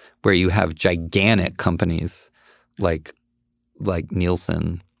where you have gigantic companies like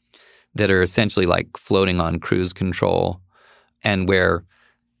Nielsen that are essentially like floating on cruise control and where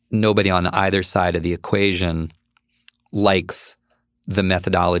nobody on either side of the equation likes the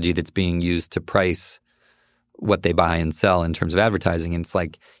methodology that's being used to price what they buy and sell in terms of advertising. And it's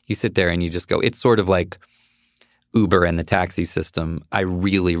like you sit there and you just go, it's sort of like Uber and the taxi system. I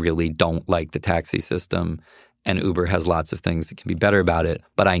really, really don't like the taxi system. And Uber has lots of things that can be better about it.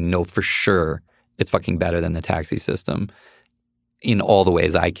 But I know for sure it's fucking better than the taxi system in all the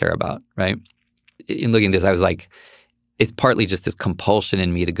ways I care about, right? In looking at this, I was like, it's partly just this compulsion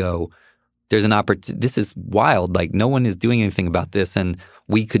in me to go, there's an opportunity. This is wild. Like no one is doing anything about this and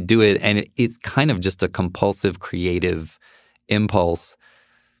we could do it. And it's kind of just a compulsive creative impulse.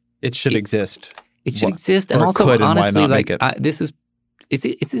 It should exist. It should exist. And also honestly, like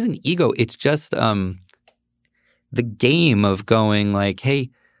it isn't ego. It's just the game of going like, hey,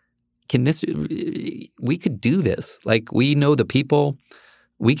 we could do this. Like, we know the people,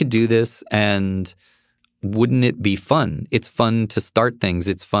 we could do this, and wouldn't it be fun? It's fun to start things.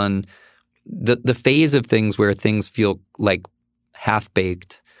 It's fun. The phase of things where things feel like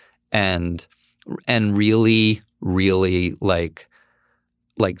half-baked and really, really like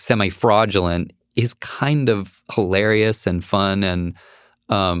semi-fraudulent is kind of hilarious and fun, and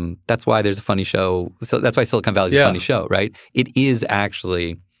that's why there's a funny show. So that's why Silicon Valley is a funny show, right? It is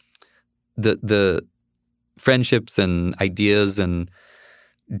actually the friendships and ideas and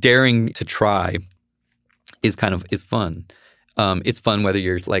daring to try is fun. It's fun whether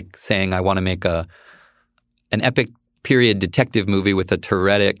you're like saying, I want to make an epic period detective movie with a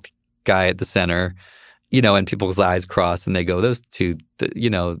Tourettic guy at the center, and people's eyes cross and they go, those two,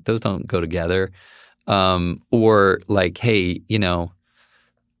 those don't go together. Or like, hey,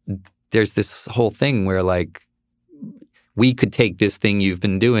 there's this whole thing where like we could take this thing you've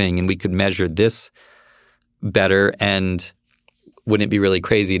been doing and we could measure this better, and wouldn't it be really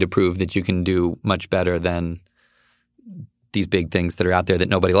crazy to prove that you can do much better than these big things that are out there that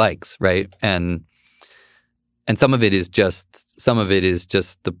nobody likes, right? And some of it is just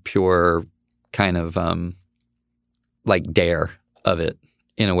the pure kind of like dare of it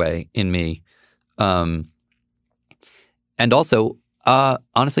in a way in me. And also,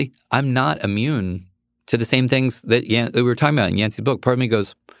 honestly, I'm not immune to the same things that we were talking about in Yancey's book. Part of me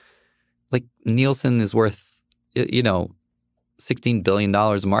goes, like, Nielsen is worth, $16 billion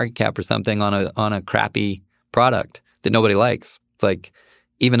market cap or something on a crappy product that nobody likes. It's like,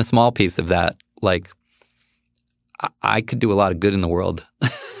 even a small piece of that, like, I could do a lot of good in the world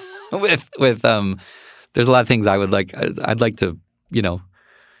with there's a lot of things I would like. I'd like to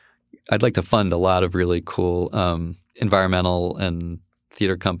fund a lot of really cool environmental and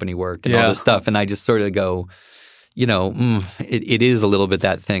theater company work and all this stuff. And I just sort of go, it is a little bit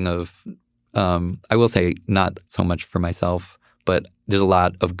that thing of, I will say, not so much for myself, but there's a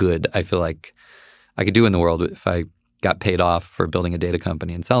lot of good I feel like I could do in the world if I got paid off for building a data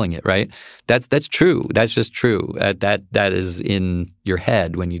company and selling it, right? That's true. That's just true. That is in your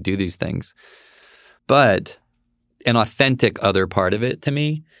head when you do these things. But an authentic other part of it to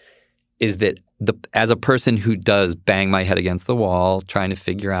me is that as a person who does bang my head against the wall trying to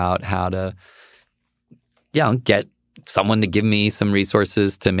figure out how to get someone to give me some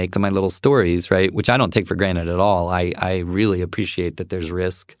resources to make my little stories, right? Which I don't take for granted at all. I really appreciate that there's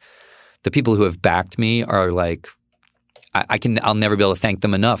risk. The people who have backed me are like, I'll never be able to thank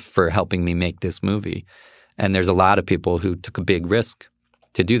them enough for helping me make this movie. And there's a lot of people who took a big risk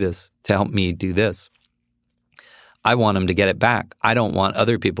to do this, to help me do this. I want them to get it back. I don't want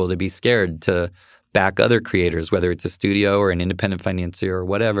other people to be scared to back other creators, whether it's a studio or an independent financier or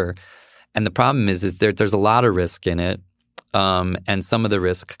whatever. And the problem is there's a lot of risk in it. And some of the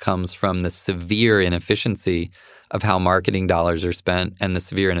risk comes from the severe inefficiency of how marketing dollars are spent. And the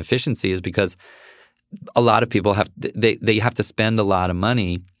severe inefficiency is because a lot of people have to spend a lot of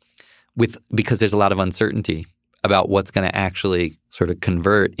money because there's a lot of uncertainty about what's going to actually sort of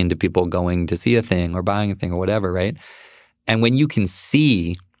convert into people going to see a thing or buying a thing or whatever, right? And when you can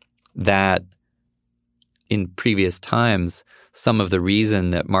see that in previous times, some of the reason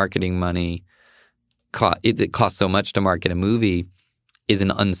that marketing money it costs so much to market a movie is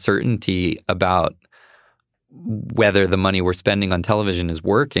an uncertainty about whether the money we're spending on television is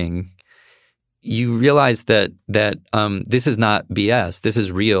working, you realize that this is not BS. This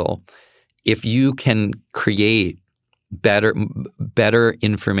is real. If you can create better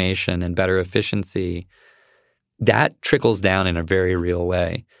information and better efficiency, that trickles down in a very real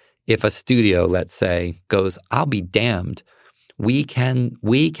way. If a studio, let's say, goes, I'll be damned, we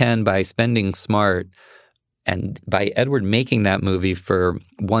can by spending smart and by Edward making that movie for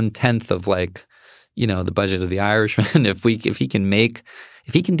 1/10 of the budget of The Irishman, if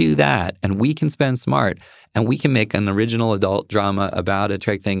he can do that and we can spend smart and we can make an original adult drama about a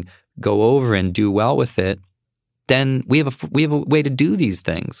Trek thing, go over and do well with it, then we have a way to do these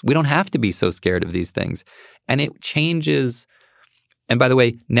things. We don't have to be so scared of these things. And it changes. And by the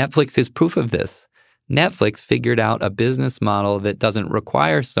way, Netflix is proof of this. Netflix figured out a business model that doesn't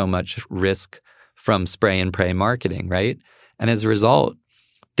require so much risk from spray and pray marketing, right? And as a result,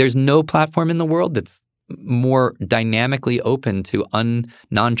 there's no platform in the world that's more dynamically open to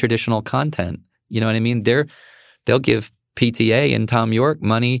non-traditional content. You know what I mean? They'll give PTA and Tom York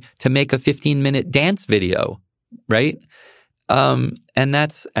money to make a 15-minute dance video, right? And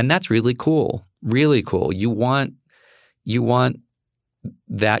that's really cool. Really cool. You want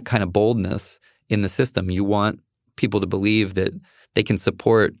that kind of boldness in the system. You want people to believe that They can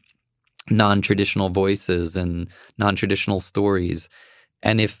support non-traditional voices and non-traditional stories.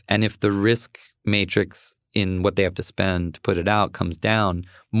 And if the risk matrix in what they have to spend to put it out comes down,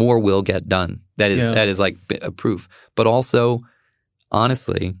 more will get done. That is like a proof. But also,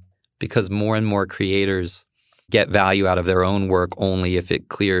 honestly, because more and more creators get value out of their own work only if it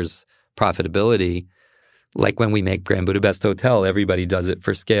clears profitability. Like when we make Grand Budapest Hotel, everybody does it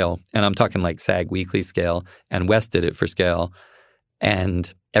for scale. And I'm talking like SAG Weekly scale, and West did it for scale.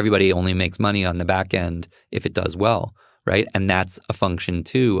 And everybody only makes money on the back end if it does well, right? And that's a function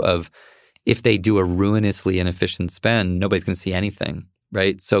too of if they do a ruinously inefficient spend, nobody's going to see anything,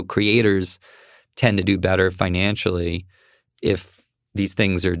 right? So creators tend to do better financially if these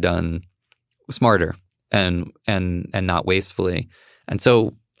things are done smarter and not wastefully. And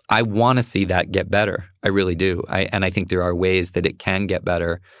so I want to see that get better. I really do. And I think there are ways that it can get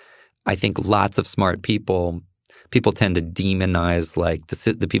better. I think lots of smart people tend to demonize like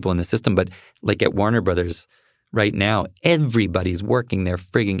the people in the system, but like at Warner Brothers right now, everybody's working their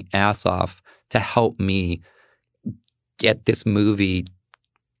frigging ass off to help me get this movie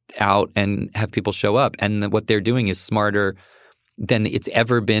out and have people show up. And what they're doing is smarter than it's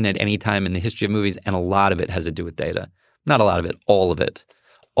ever been at any time in the history of movies. And a lot of it has to do with data. Not a lot of it, all of it.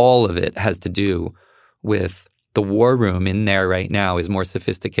 All of it has to do with the war room in there right now is more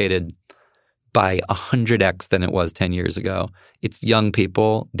sophisticated by 100x than it was 10 years ago. It's young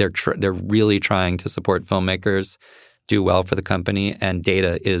people. They're really trying to support filmmakers, do well for the company, and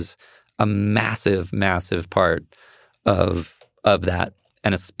data is a massive, massive part of that.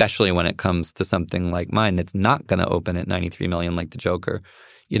 And especially when it comes to something like mine that's not going to open at 93 million like the Joker.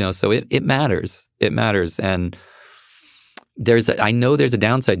 So it matters. It matters. And I know there's a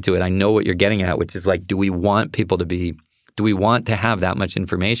downside to it. I know what you're getting at, which is like, do we want to have that much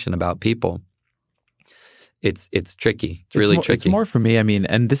information about people? It's tricky. It's really tricky. It's more for me. I mean,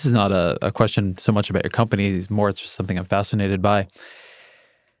 and this is not a question so much about your company. It's just something I'm fascinated by.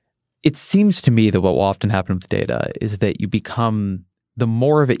 It seems to me that what will often happen with data is that you become, the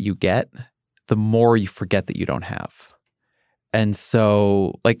more of it you get, the more you forget that you don't have. And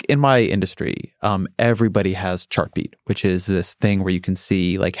so, like in my industry, everybody has Chartbeat, which is this thing where you can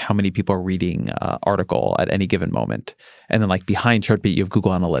see like how many people are reading an article at any given moment. And then like behind Chartbeat, you have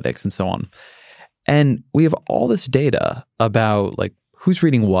Google Analytics and so on. And we have all this data about like who's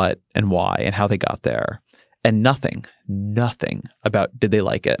reading what and why and how they got there. And nothing about did they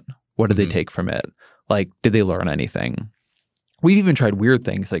like it? What did they take from it? Like, did they learn anything? We've even tried weird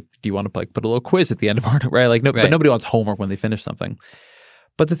things like, do you want to like put a little quiz at the end of our, right? Like, no, right. But nobody wants homework when they finish something.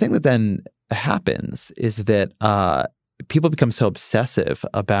 But the thing that then happens is that people become so obsessive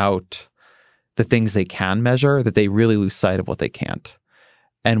about the things they can measure that they really lose sight of what they can't.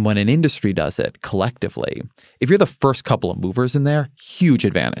 And when an industry does it collectively, if you're the first couple of movers in there, huge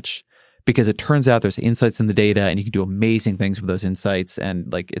advantage. Because it turns out there's insights in the data and you can do amazing things with those insights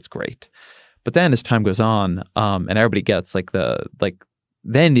and like it's great. But then as time goes on, and everybody gets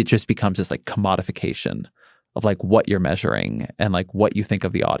then it just becomes this like commodification of like what you're measuring and like what you think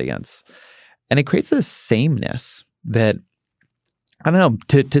of the audience. And it creates this sameness that, I don't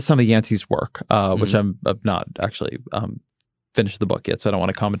know, to some of Yancey's work, which I'm not actually finished the book yet, so I don't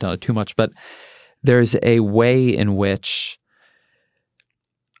want to comment on it too much. But there's a way in which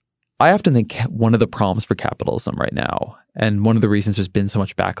I often think one of the problems for capitalism right now, and one of the reasons there's been so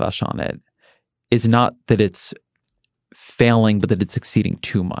much backlash on it, is not that it's failing, but that it's succeeding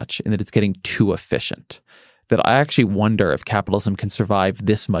too much and that it's getting too efficient. That I actually wonder if capitalism can survive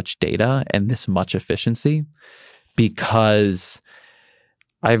this much data and this much efficiency, because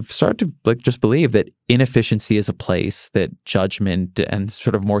I've started to like just believe that inefficiency is a place that judgment and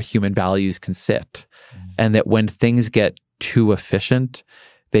sort of more human values can sit. And that when things get too efficient,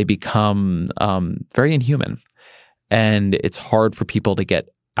 they become very inhuman. And it's hard for people to get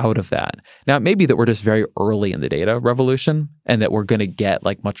out of that. Now, it may be that we're just very early in the data revolution and that we're going to get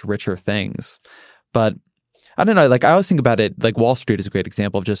like much richer things. But I don't know, like I always think about it, like Wall Street is a great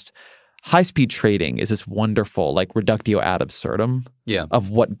example of just high-speed trading is this wonderful like reductio ad absurdum of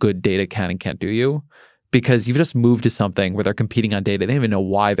what good data can and can't do you. Because you've just moved to something where they're competing on data. They don't even know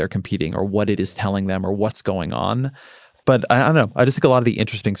why they're competing or what it is telling them or what's going on. But I don't know. I just think a lot of the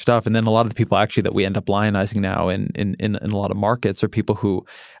interesting stuff, and then a lot of the people actually that we end up lionizing now in a lot of markets are people who,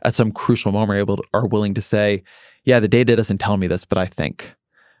 at some crucial moment, are willing to say, "Yeah, the data doesn't tell me this, but I think."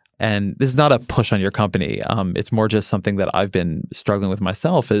 And this is not a push on your company. It's more just something that I've been struggling with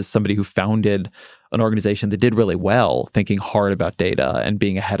myself as somebody who founded an organization that did really well, thinking hard about data and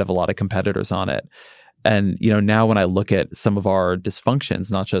being ahead of a lot of competitors on it. And, now when I look at some of our dysfunctions,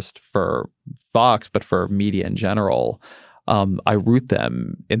 not just for Vox, but for media in general, I root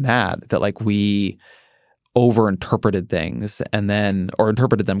them in that like we overinterpreted things or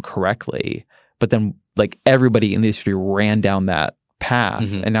interpreted them correctly, but then like everybody in the industry ran down that path,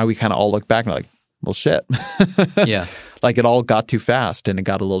 and now we kind of all look back and like, well, shit. Yeah. Like it all got too fast and it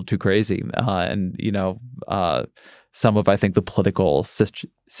got a little too crazy. Some of, I think, the political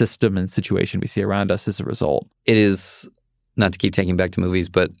system and situation we see around us is a result. It is, not to keep taking back to movies,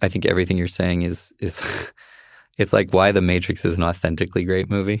 but I think everything you're saying is it's like why The Matrix is an authentically great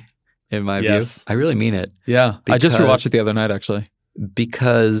movie, in my view. I really mean it. Yeah. I just rewatched it the other night, actually.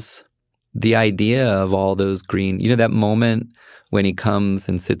 Because the idea of all those green, that moment when he comes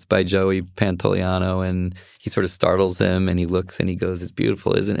and sits by Joey Pantoliano and he sort of startles him and he looks and he goes, "It's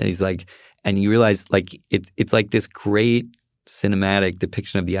beautiful, isn't it?" And he's like, and you realize like it's like this great cinematic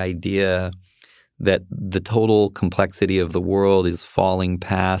depiction of the idea that the total complexity of the world is falling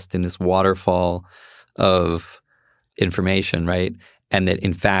past in this waterfall of information, right? And that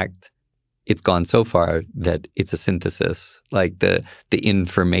in fact, it's gone so far that it's a synthesis. Like the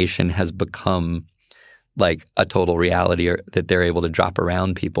information has become like a total reality, or that they're able to drop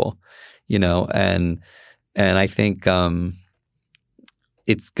around people, and I think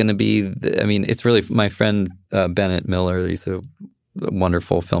it's going to be. It's really my friend Bennett Miller. He's a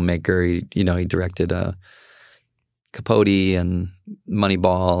wonderful filmmaker. He directed Capote and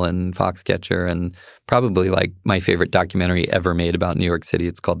Moneyball and Foxcatcher, and probably like my favorite documentary ever made about New York City.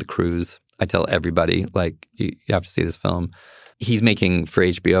 It's called The Cruise. I tell everybody, like, you have to see this film. He's making for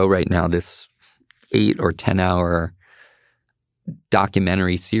HBO right now this 8 or 10 hour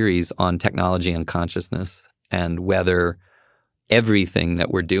documentary series on technology and consciousness, and whether everything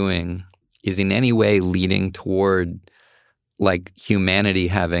that we're doing is in any way leading toward like humanity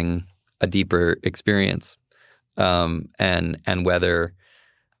having a deeper experience, and whether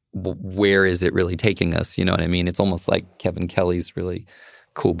where is it really taking us? You know what I mean? It's almost like Kevin Kelly's really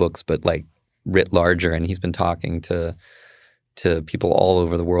cool books, but like writ larger, and he's been talking to people all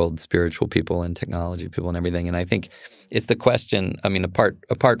over the world, spiritual people and technology people and everything. And I think it's the question,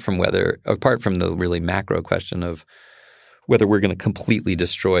 apart from the really macro question of whether we're going to completely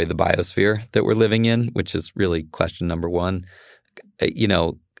destroy the biosphere that we're living in, which is really question number one,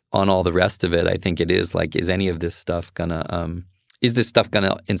 on all the rest of it, I think it is like, is any of this stuff is this stuff going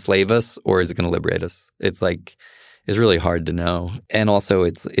to enslave us, or is it going to liberate us? It's like, it's really hard to know. And also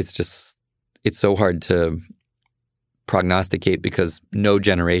it's so hard to prognosticate because no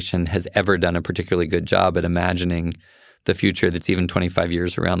generation has ever done a particularly good job at imagining the future that's even 25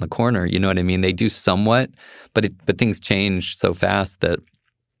 years around the corner. You know what I mean? They do somewhat, but things change so fast that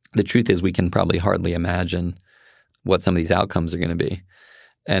the truth is we can probably hardly imagine what some of these outcomes are going to be.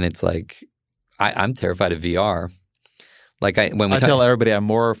 And it's like, I'm terrified of VR. Like I tell everybody I'm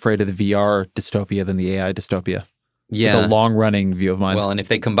more afraid of the VR dystopia than the AI dystopia. Yeah, it's a long-running view of mine. Well, and if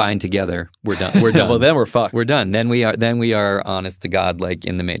they combine together, we're done. We're done. Well, then we're fucked. We're done. Then we are honest to God, like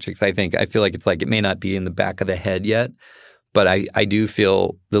in the Matrix. I feel like it's like it may not be in the back of the head yet, but I do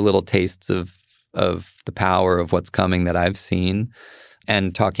feel the little tastes of the power of what's coming that I've seen,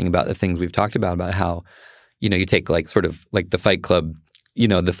 and talking about the things we've talked about how, you take like sort of like the Fight Club,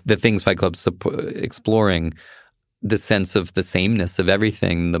 the things Fight Club's exploring, the sense of the sameness of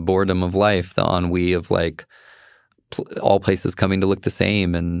everything, the boredom of life, the ennui of like all places coming to look the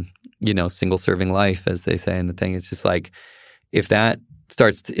same, and single serving life, as they say in the thing. It's just like if that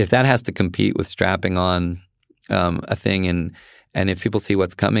has to compete with strapping on a thing, and if people see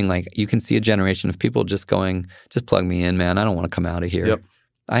what's coming, like you can see a generation of people just going, just plug me in, man. I don't want to come out of here. Yep.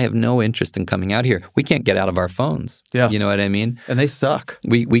 I have no interest in coming out here. We can't get out of our phones. Yeah. You know what I mean? And they suck.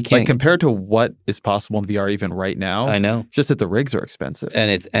 We can't. Like compared to what is possible in VR even right now. I know. Just that the rigs are expensive. And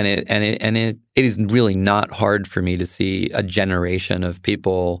it is really not hard for me to see a generation of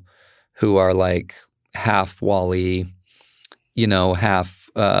people who are like half Wall-E, half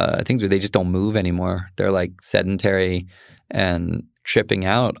things where they just don't move anymore. They're like sedentary and tripping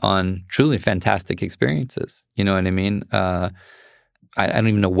out on truly fantastic experiences. You know what I mean? I don't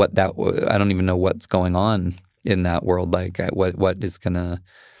even know I don't even know what's going on in that world. Like what is it's going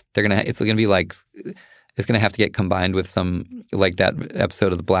to be like, it's going to have to get combined with some, like that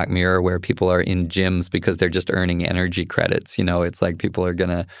episode of the Black Mirror where people are in gyms because they're just earning energy credits. It's like people are going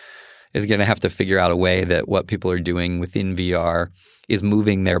to have to figure out a way that what people are doing within VR is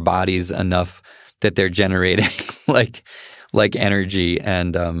moving their bodies enough that they're generating like energy,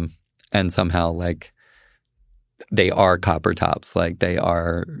 and somehow like they are copper tops. Like they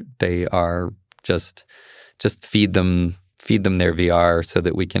are just feed them their VR so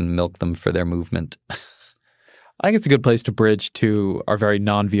that we can milk them for their movement. I think it's a good place to bridge to our very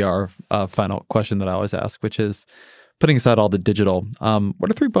non-VR final question that I always ask, which is putting aside all the digital,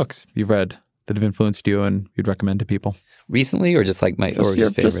 what are 3 books you've read that have influenced you and you'd recommend to people? Recently, or just like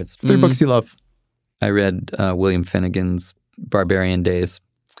just favorites? Just 3 books you love. I read William Finnegan's Barbarian Days,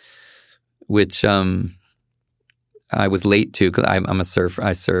 which I was late to because I'm a surfer.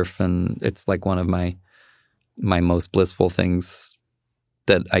 I surf, and it's like one of my most blissful things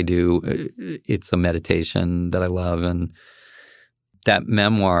that I do. It's a meditation that I love, and that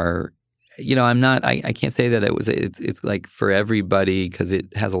memoir. I can't say that it's like for everybody because it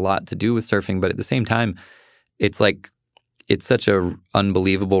has a lot to do with surfing, but at the same time, it's such a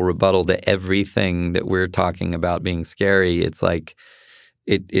unbelievable rebuttal to everything that we're talking about being scary. It's like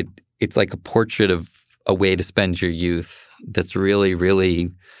it's like a portrait of a way to spend your youth that's really, really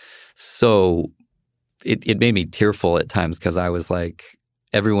so it made me tearful at times because I was like,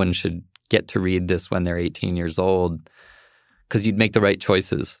 everyone should get to read this when they're 18 years old because you'd make the right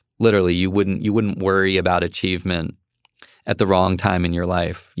choices. Literally, you wouldn't worry about achievement at the wrong time in your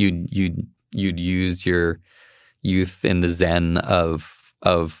life. You'd use your youth in the zen of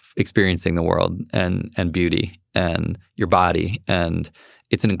experiencing the world and beauty and your body, and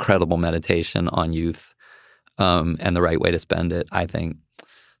it's an incredible meditation on youth and the right way to spend it, I think.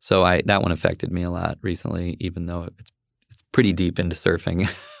 So that one affected me a lot recently, even though it's pretty deep into surfing.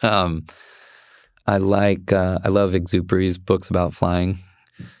 I love Exupery's books about flying.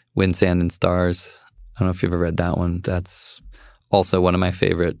 Wind, Sand, and Stars. I don't know if you've ever read that one. That's also one of my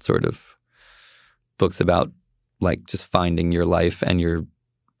favorite sort of books about like just finding your life and your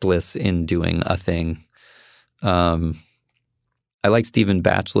bliss in doing a thing. I like Stephen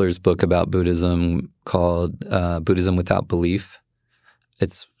Batchelor's book about Buddhism called Buddhism Without Belief.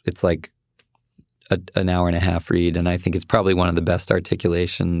 It's like an hour and a half read, and I think it's probably one of the best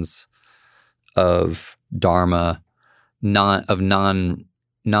articulations of Dharma,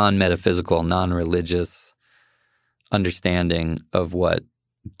 non-metaphysical, non-religious understanding of what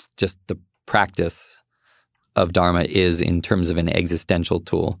just the practice of Dharma is in terms of an existential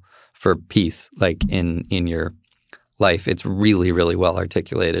tool for peace, like in your life. It's really, really well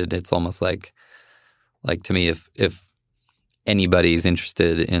articulated. It's almost like to me, if anybody's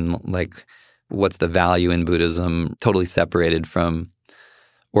interested in like what's the value in Buddhism, totally separated from,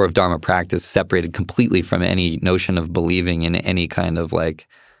 or of Dharma practice, separated completely from any notion of believing in any kind of like,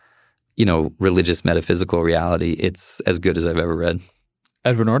 religious metaphysical reality, it's as good as I've ever read.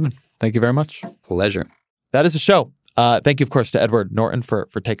 Edward Norton, thank you very much. Pleasure. That is a show. Thank you, of course, to Edward Norton for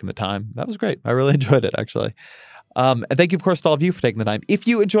taking the time. That was great. I really enjoyed it, actually. And thank you, of course, to all of you for taking the time. If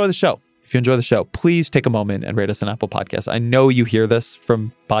you enjoy the show, please take a moment and rate us on Apple Podcasts. I know you hear this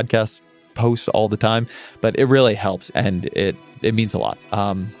from podcast posts all the time, but it really helps, and it means a lot.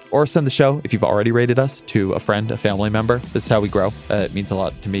 Or send the show, if you've already rated us, to a friend, a family member. This is how we grow. It means a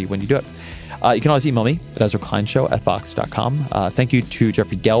lot to me when you do it. You can always email me at EzraKleinShow@Vox.com. Thank you to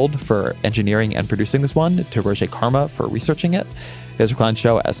Jeffrey Geld for engineering and producing this one, to Roger Karma for researching it. Ezra Klein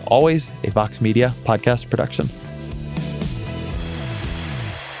Show, as always, a Vox Media podcast production.